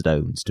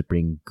birthstones to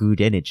bring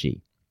good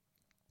energy.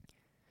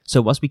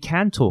 So whilst we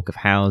can talk of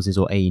houses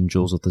or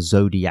angels or the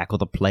zodiac or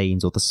the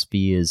planes or the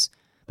spheres,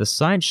 the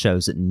science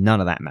shows that none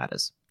of that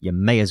matters. You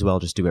may as well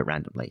just do it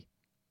randomly.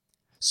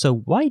 So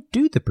why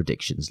do the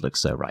predictions look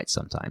so right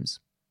sometimes?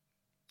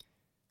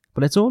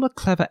 Well, it's all a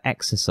clever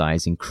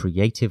exercise in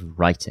creative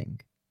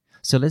writing.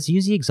 So let's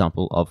use the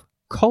example of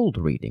cold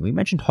reading. We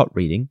mentioned hot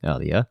reading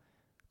earlier.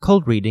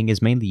 Cold reading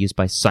is mainly used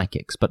by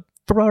psychics, but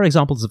for our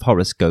examples of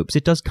horoscopes,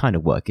 it does kind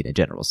of work in a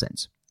general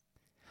sense.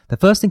 The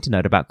first thing to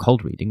note about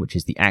cold reading, which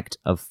is the act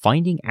of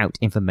finding out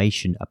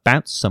information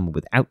about someone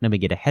without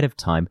knowing it ahead of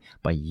time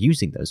by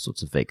using those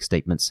sorts of vague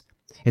statements,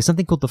 is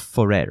something called the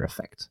Fourier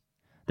effect,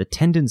 the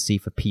tendency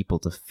for people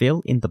to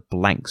fill in the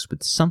blanks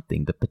with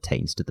something that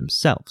pertains to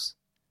themselves.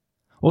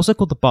 Also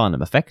called the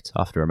Barnum effect,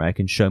 after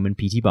American showman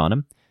P.T.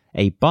 Barnum,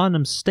 a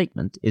Barnum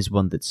statement is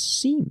one that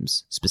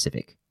seems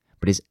specific,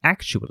 but is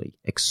actually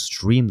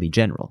extremely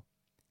general.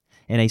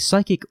 In a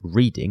psychic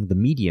reading, the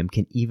medium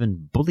can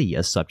even bully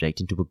a subject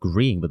into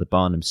agreeing with a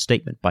Barnum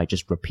statement by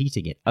just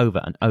repeating it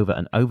over and over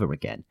and over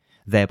again,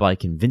 thereby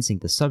convincing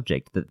the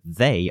subject that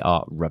they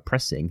are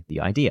repressing the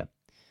idea.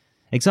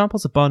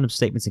 Examples of Barnum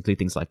statements include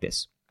things like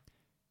this.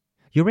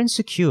 You're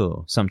insecure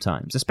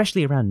sometimes,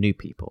 especially around new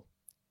people.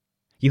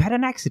 You had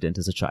an accident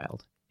as a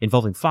child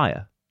involving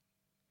fire.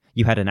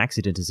 You had an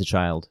accident as a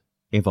child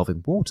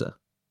involving water.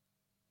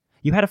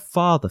 You had a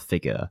father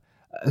figure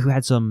who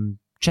had some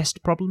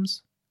chest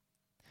problems.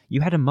 You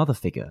had a mother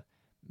figure.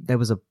 There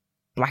was a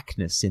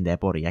blackness in their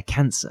body, a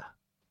cancer.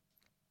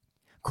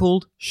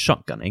 Called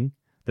shotgunning,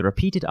 the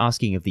repeated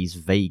asking of these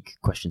vague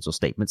questions or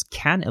statements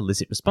can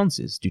elicit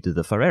responses due to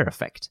the Fourier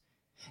effect.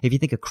 If you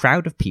think a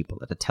crowd of people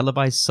at a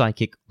televised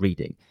psychic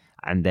reading,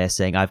 and they're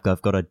saying, I've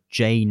got a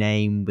J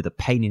name with a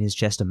pain in his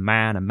chest, a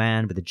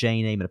man with a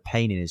J name and a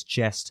pain in his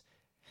chest,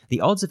 the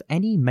odds of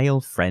any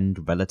male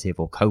friend, relative,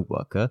 or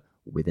co-worker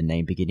with a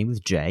name beginning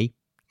with J,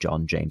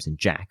 John, James, and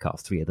Jack are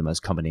three of the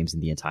most common names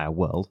in the entire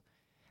world,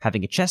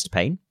 having a chest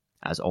pain,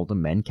 as older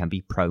men can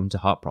be prone to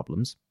heart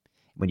problems.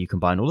 When you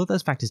combine all of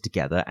those factors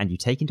together and you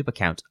take into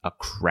account a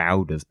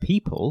crowd of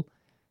people,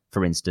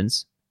 for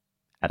instance,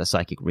 at a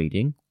psychic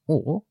reading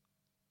or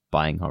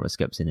buying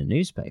horoscopes in a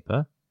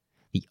newspaper,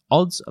 the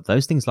odds of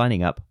those things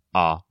lining up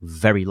are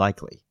very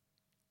likely.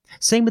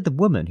 Same with the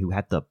woman who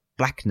had the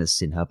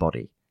blackness in her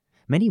body.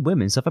 Many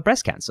women suffer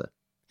breast cancer.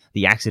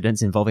 The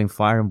accidents involving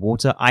fire and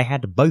water, I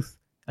had both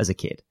as a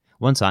kid.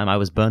 One time I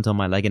was burnt on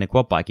my leg in a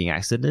quad biking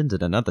accident,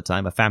 and another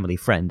time a family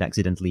friend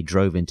accidentally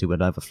drove into an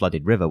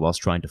overflooded river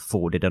whilst trying to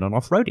ford it on an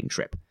off-roading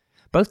trip.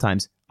 Both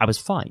times I was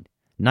fine.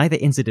 Neither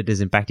incident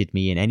has impacted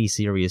me in any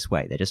serious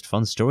way. They're just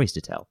fun stories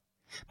to tell.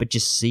 But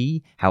just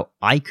see how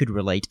I could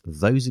relate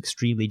those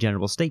extremely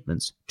general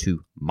statements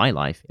to my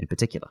life in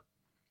particular.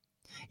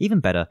 Even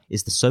better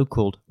is the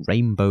so-called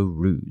rainbow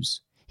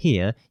ruse.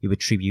 Here, you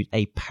attribute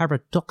a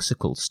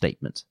paradoxical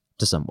statement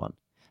to someone,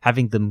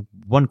 having them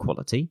one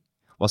quality,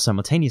 while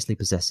simultaneously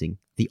possessing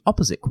the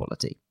opposite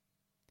quality.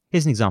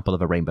 Here's an example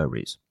of a rainbow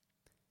ruse.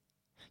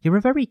 You're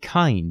a very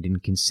kind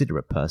and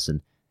considerate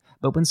person,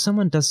 but when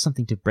someone does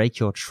something to break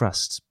your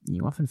trust,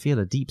 you often feel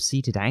a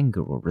deep-seated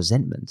anger or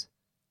resentment.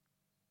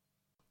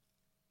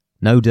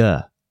 No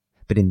duh.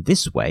 But in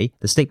this way,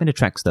 the statement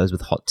attracts those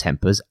with hot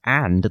tempers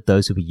and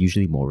those who are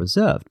usually more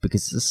reserved,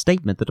 because it's a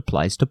statement that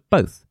applies to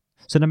both.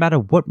 So no matter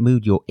what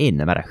mood you're in,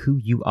 no matter who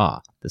you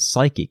are, the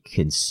psychic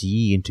can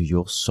see into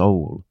your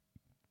soul.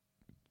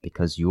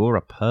 Because you're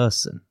a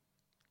person.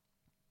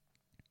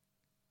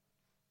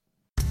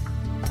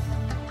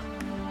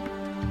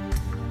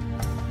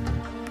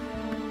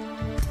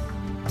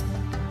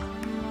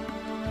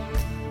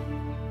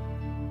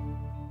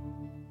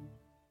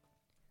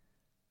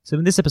 So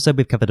in this episode,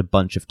 we've covered a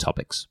bunch of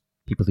topics.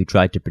 People who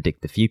try to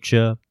predict the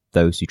future,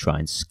 those who try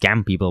and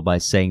scam people by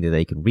saying that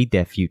they can read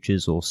their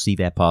futures or see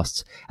their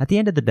pasts. At the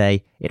end of the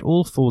day, it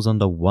all falls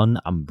under one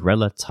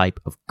umbrella type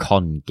of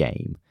con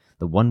game.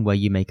 The one where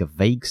you make a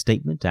vague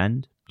statement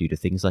and, due to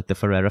things like the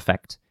Fourier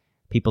effect,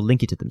 people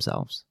link it to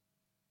themselves.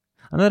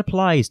 And that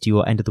applies to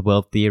your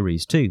end-of-the-world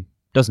theories too,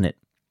 doesn't it?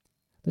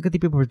 Look at the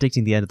people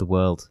predicting the end of the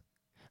world.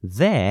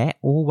 They're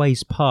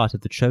always part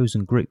of the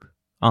chosen group,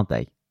 aren't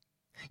they?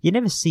 You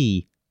never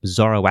see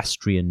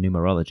Zoroastrian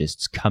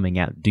numerologists coming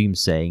out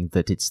doomsaying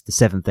that it's the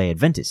Seventh-day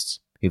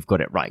Adventists who've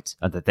got it right,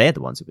 and that they're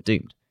the ones who were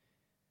doomed.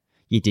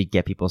 You did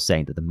get people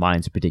saying that the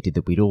Mayans predicted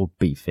that we'd all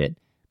be fit,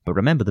 but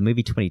remember the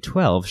movie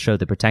 2012 showed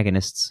the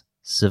protagonists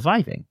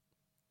surviving,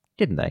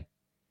 didn't they?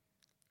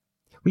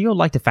 We all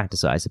like to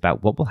fantasize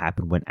about what will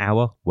happen when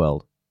our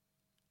world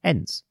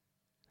ends.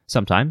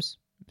 Sometimes,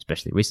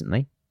 especially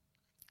recently,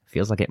 it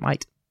feels like it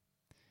might.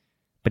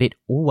 But it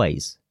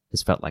always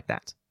has felt like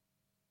that.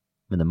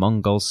 When the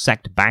Mongols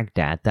sacked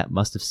Baghdad, that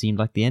must have seemed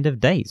like the end of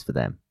days for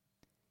them.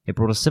 It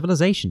brought a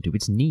civilization to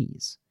its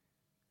knees.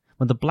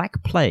 When the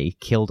Black Plague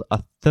killed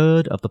a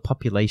third of the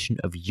population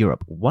of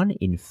Europe, 1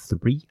 in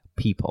 3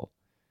 people,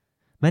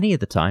 many at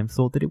the time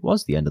thought that it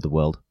was the end of the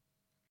world.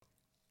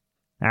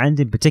 And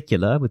in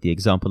particular, with the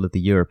example of the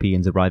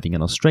Europeans arriving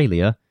in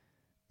Australia,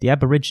 the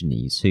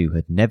Aborigines, who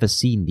had never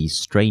seen these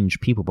strange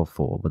people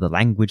before, with a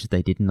language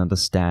they didn't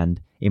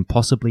understand,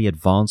 impossibly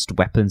advanced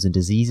weapons and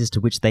diseases to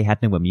which they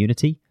had no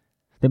immunity,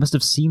 they must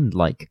have seemed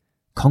like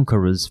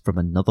conquerors from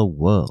another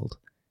world.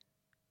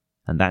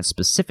 And that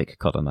specific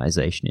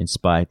colonization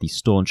inspired the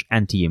staunch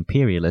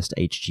anti-imperialist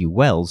H.G.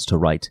 Wells to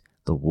write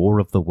The War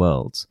of the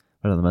Worlds,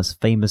 one of the most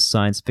famous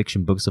science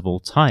fiction books of all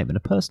time and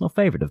a personal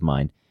favourite of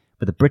mine,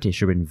 where the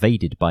British are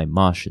invaded by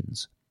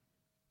Martians.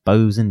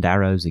 Bows and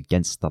arrows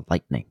against the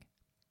lightning.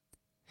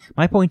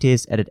 My point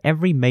is, at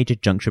every major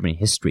juncture in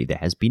history, there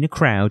has been a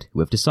crowd who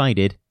have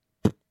decided,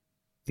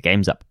 the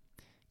game's up.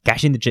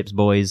 Cash in the chips,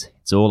 boys.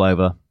 It's all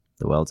over.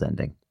 The world's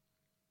ending.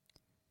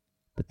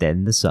 But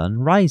then the sun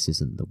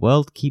rises and the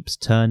world keeps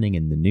turning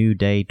and the new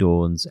day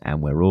dawns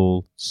and we're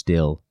all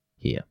still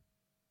here.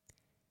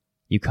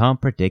 You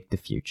can't predict the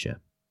future.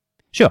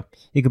 Sure,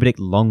 you can predict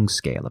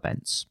long-scale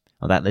events.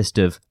 On that list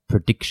of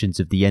predictions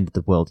of the end of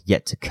the world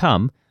yet to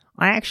come,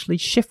 I actually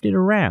shifted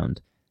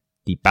around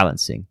the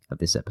balancing of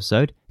this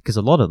episode, because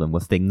a lot of them were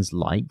things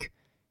like,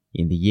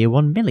 in the year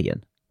 1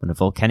 million, when a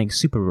volcanic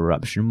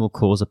super-eruption will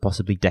cause a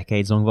possibly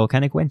decades-long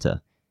volcanic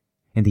winter.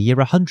 In the year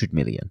 100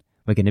 million,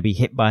 we're going to be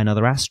hit by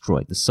another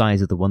asteroid the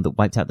size of the one that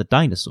wiped out the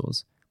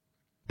dinosaurs.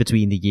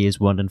 Between the years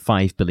 1 and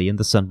 5 billion,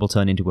 the sun will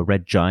turn into a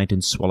red giant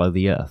and swallow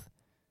the Earth.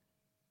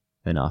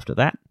 And after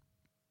that,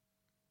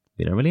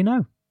 we don't really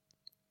know.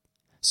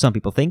 Some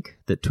people think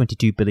that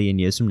 22 billion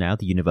years from now,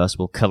 the universe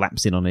will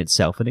collapse in on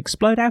itself and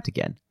explode out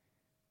again.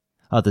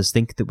 Others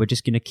think that we're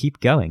just going to keep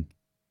going.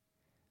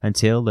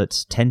 Until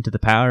at 10 to the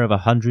power of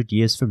 100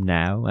 years from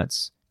now,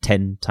 that's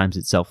 10 times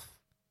itself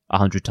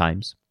 100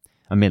 times.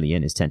 A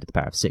million is 10 to the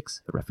power of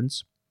 6, a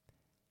reference.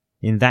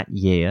 In that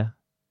year,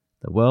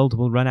 the world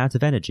will run out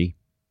of energy.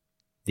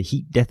 The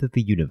heat death of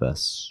the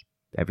universe.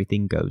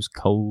 Everything goes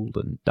cold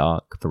and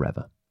dark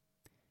forever.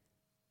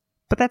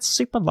 But that's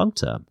super long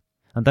term,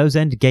 and those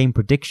endgame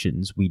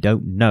predictions we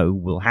don't know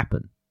will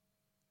happen.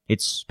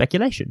 It's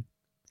speculation.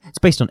 It's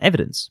based on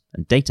evidence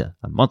and data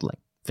and modelling,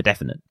 for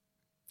definite.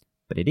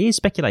 But it is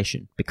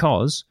speculation,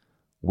 because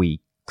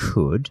we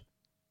could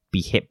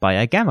be hit by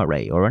a gamma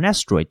ray or an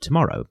asteroid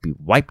tomorrow, be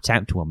wiped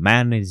out to a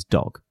man and his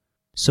dog.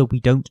 So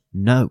we don't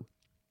know.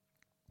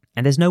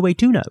 And there's no way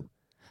to know.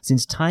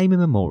 Since time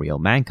immemorial,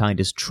 mankind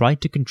has tried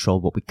to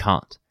control what we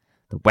can't.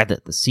 The weather,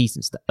 the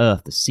seasons, the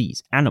earth, the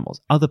seas, animals,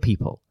 other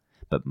people.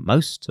 But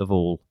most of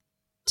all,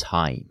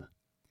 time.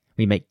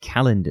 We make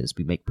calendars,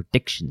 we make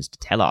predictions to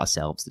tell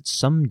ourselves that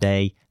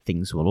someday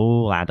things will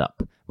all add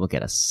up. We'll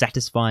get a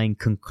satisfying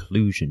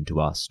conclusion to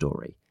our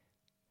story.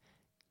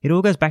 It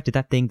all goes back to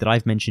that thing that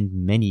I've mentioned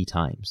many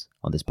times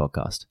on this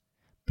podcast.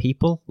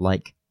 People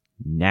like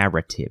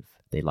narrative.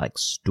 They like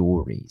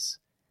stories.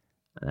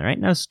 And there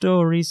ain't no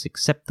stories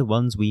except the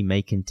ones we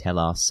make and tell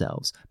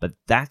ourselves. But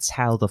that's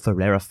how the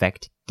Ferrer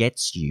effect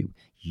gets you.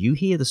 You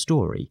hear the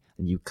story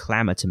and you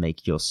clamour to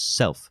make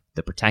yourself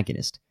the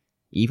protagonist,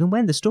 even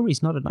when the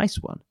story's not a nice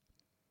one.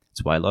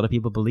 That's why a lot of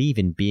people believe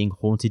in being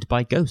haunted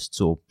by ghosts,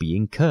 or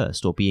being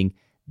cursed, or being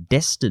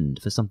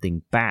destined for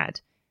something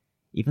bad,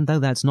 even though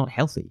that's not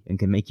healthy and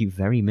can make you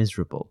very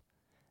miserable.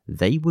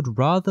 They would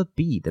rather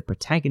be the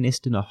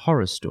protagonist in a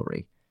horror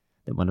story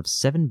than one of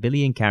 7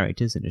 billion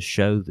characters in a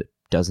show that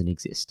doesn't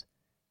exist.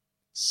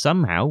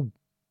 Somehow,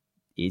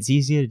 it's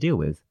easier to deal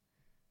with.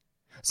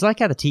 It's like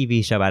how the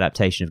TV show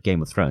adaptation of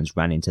Game of Thrones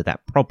ran into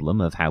that problem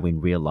of how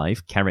in real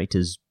life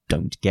characters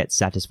don't get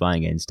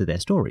satisfying ends to their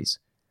stories.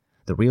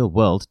 The real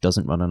world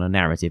doesn't run on a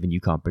narrative and you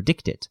can't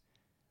predict it.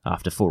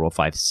 After 4 or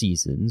 5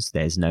 seasons,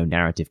 there's no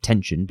narrative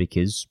tension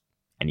because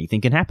anything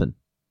can happen.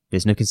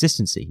 There's no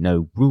consistency,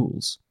 no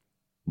rules.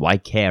 Why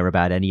care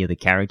about any of the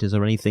characters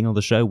or anything on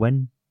the show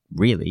when,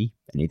 really,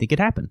 anything could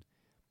happen?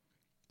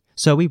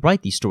 So we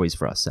write these stories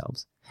for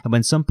ourselves, and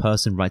when some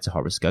person writes a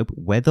horoscope,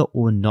 whether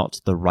or not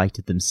the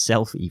writer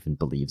themselves even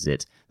believes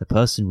it, the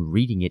person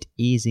reading it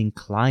is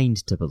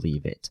inclined to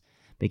believe it,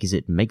 because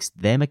it makes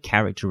them a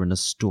character in a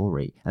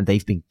story, and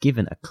they've been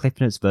given a Cliff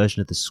Notes version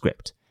of the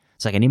script.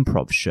 It's like an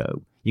improv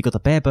show. You've got the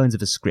bare bones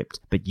of a script,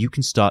 but you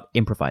can start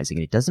improvising,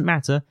 and it doesn't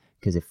matter,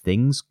 because if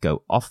things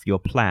go off your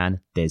plan,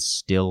 there's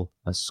still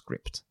a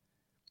script.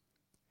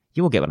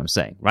 You will get what I'm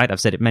saying, right? I've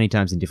said it many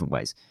times in different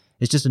ways.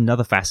 It's just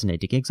another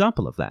fascinating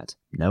example of that.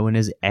 No one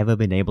has ever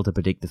been able to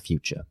predict the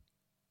future.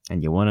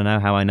 And you want to know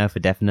how I know for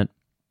definite?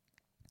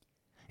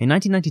 In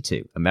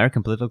 1992,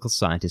 American political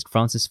scientist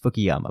Francis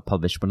Fukuyama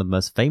published one of the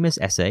most famous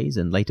essays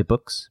and later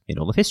books in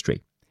all of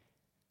history,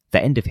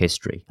 The End of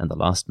History and the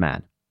Last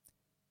Man.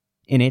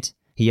 In it,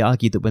 He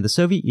argued that when the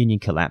Soviet Union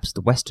collapsed,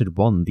 the West had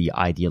won the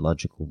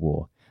ideological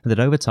war, and that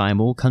over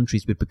time all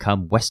countries would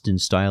become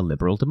Western-style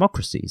liberal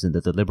democracies, and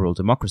that the liberal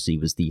democracy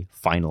was the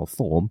final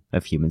form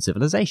of human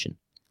civilization.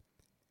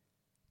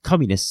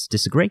 Communists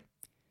disagree.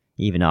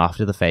 Even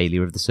after the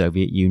failure of the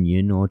Soviet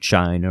Union, or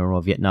China,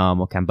 or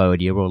Vietnam, or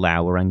Cambodia, or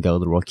Laos, or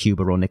Angola, or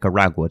Cuba, or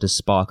Nicaragua to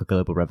spark a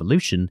global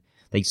revolution,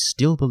 they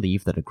still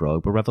believe that a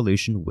global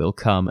revolution will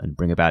come and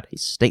bring about a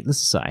stateless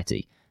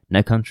society,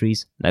 no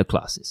countries, no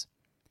classes.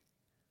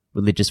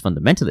 Religious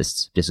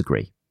fundamentalists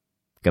disagree.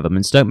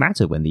 Governments don't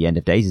matter when the end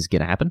of days is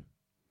going to happen.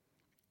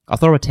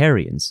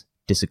 Authoritarians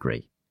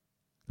disagree.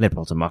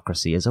 Liberal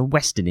democracy is a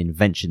Western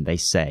invention, they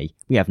say.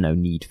 We have no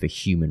need for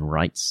human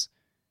rights.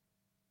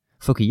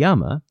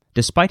 Fukuyama,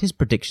 despite his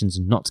predictions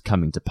not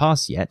coming to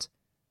pass yet,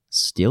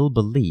 still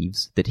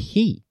believes that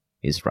he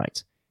is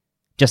right,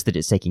 just that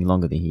it's taking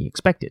longer than he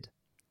expected.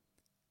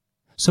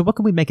 So what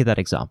can we make of that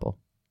example?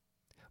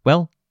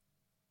 Well,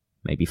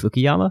 maybe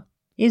Fukuyama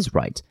is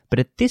right, but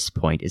at this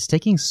point it's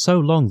taking so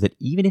long that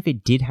even if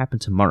it did happen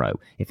tomorrow,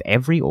 if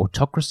every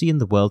autocracy in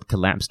the world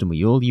collapsed and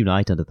we all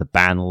unite under the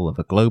banner of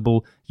a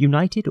global,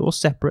 united or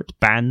separate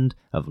band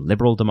of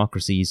liberal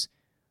democracies,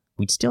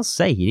 we'd still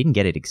say he didn't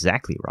get it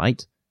exactly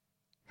right.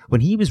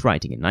 When he was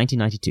writing in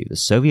 1992, the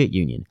Soviet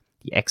Union,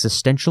 the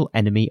existential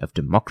enemy of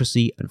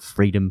democracy and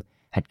freedom,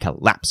 had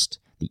collapsed.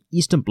 The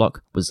Eastern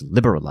Bloc was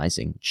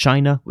liberalizing.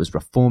 China was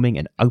reforming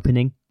and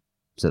opening,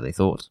 so they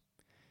thought.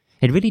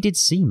 It really did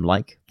seem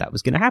like that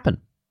was going to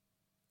happen.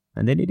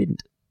 And then it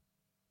didn't.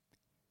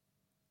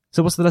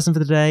 So what's the lesson for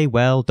the day?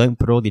 Well, don't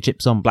put all your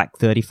chips on Black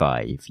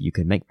 35. You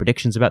can make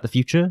predictions about the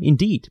future.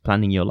 Indeed,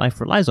 planning your life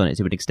relies on it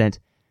to an extent.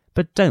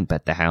 But don't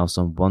bet the house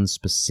on one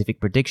specific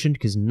prediction,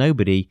 because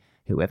nobody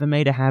who ever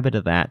made a habit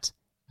of that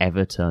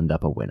ever turned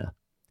up a winner.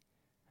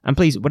 And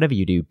please, whatever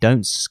you do,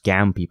 don't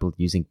scam people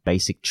using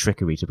basic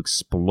trickery to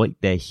exploit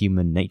their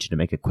human nature to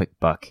make a quick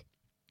buck.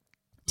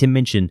 Tim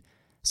Minchin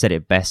said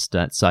it best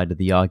at Side of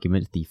the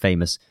Argument, the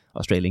famous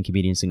Australian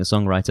comedian,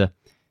 singer-songwriter.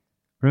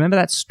 Remember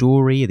that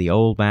story of the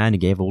old man who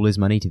gave all his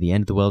money to the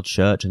End of the World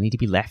Church only to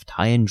be left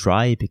high and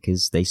dry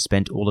because they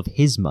spent all of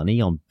his money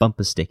on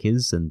bumper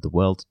stickers and the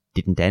world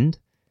didn't end?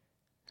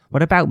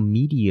 What about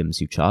mediums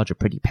who charge a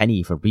pretty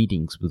penny for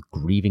readings with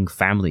grieving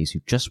families who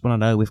just want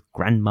to know if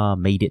grandma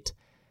made it?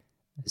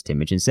 As Tim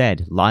Minchin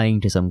said, lying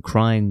to some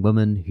crying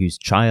woman whose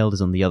child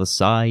is on the other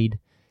side.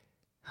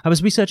 I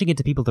was researching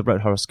into people that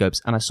wrote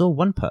horoscopes, and I saw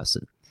one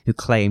person who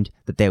claimed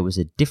that there was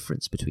a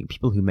difference between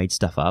people who made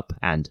stuff up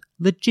and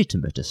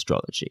legitimate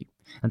astrology.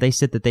 And they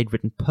said that they'd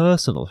written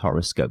personal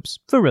horoscopes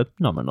for a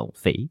nominal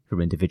fee for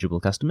individual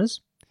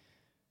customers.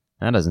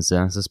 That doesn't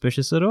sound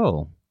suspicious at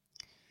all.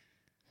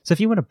 So if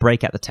you want to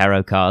break out the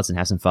tarot cards and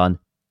have some fun,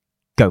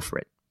 go for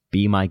it.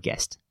 Be my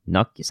guest.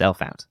 Knock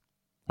yourself out.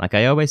 Like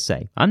I always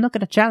say, I'm not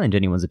going to challenge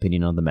anyone's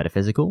opinion on the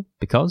metaphysical,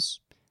 because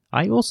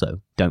I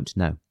also don't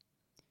know.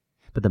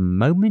 But the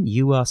moment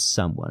you ask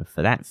someone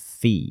for that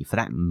fee, for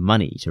that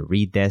money to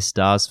read their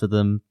stars for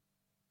them,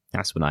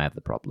 that's when I have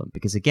the problem.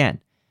 Because again,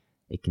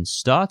 it can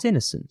start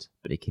innocent,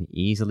 but it can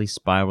easily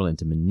spiral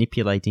into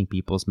manipulating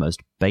people's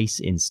most base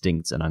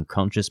instincts and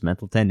unconscious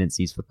mental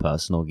tendencies for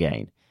personal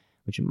gain,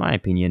 which in my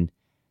opinion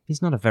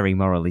is not a very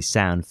morally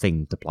sound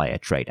thing to play a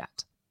trade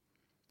at.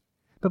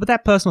 But with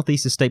that personal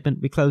thesis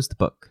statement, we close the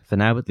book, for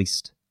now at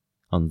least,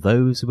 on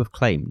those who have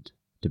claimed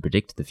to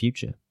predict the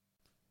future.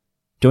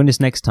 Join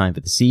us next time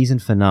for the season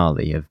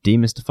finale of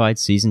Demystified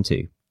Season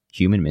 2,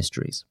 Human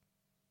Mysteries.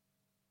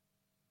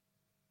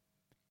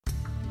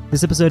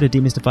 This episode of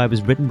Demystified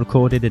was written,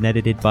 recorded, and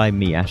edited by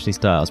me, Ashley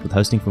Styles, with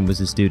hosting from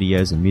Wizard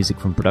Studios and music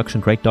from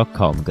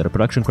ProductionCrate.com. Go to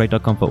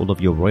ProductionCrate.com for all of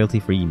your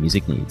royalty-free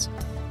music needs.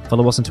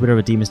 Follow us on Twitter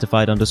at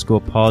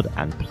Demystified_pod,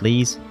 and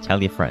please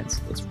tell your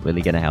friends. It's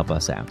really going to help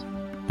us out.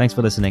 Thanks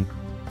for listening,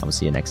 and we'll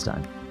see you next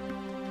time.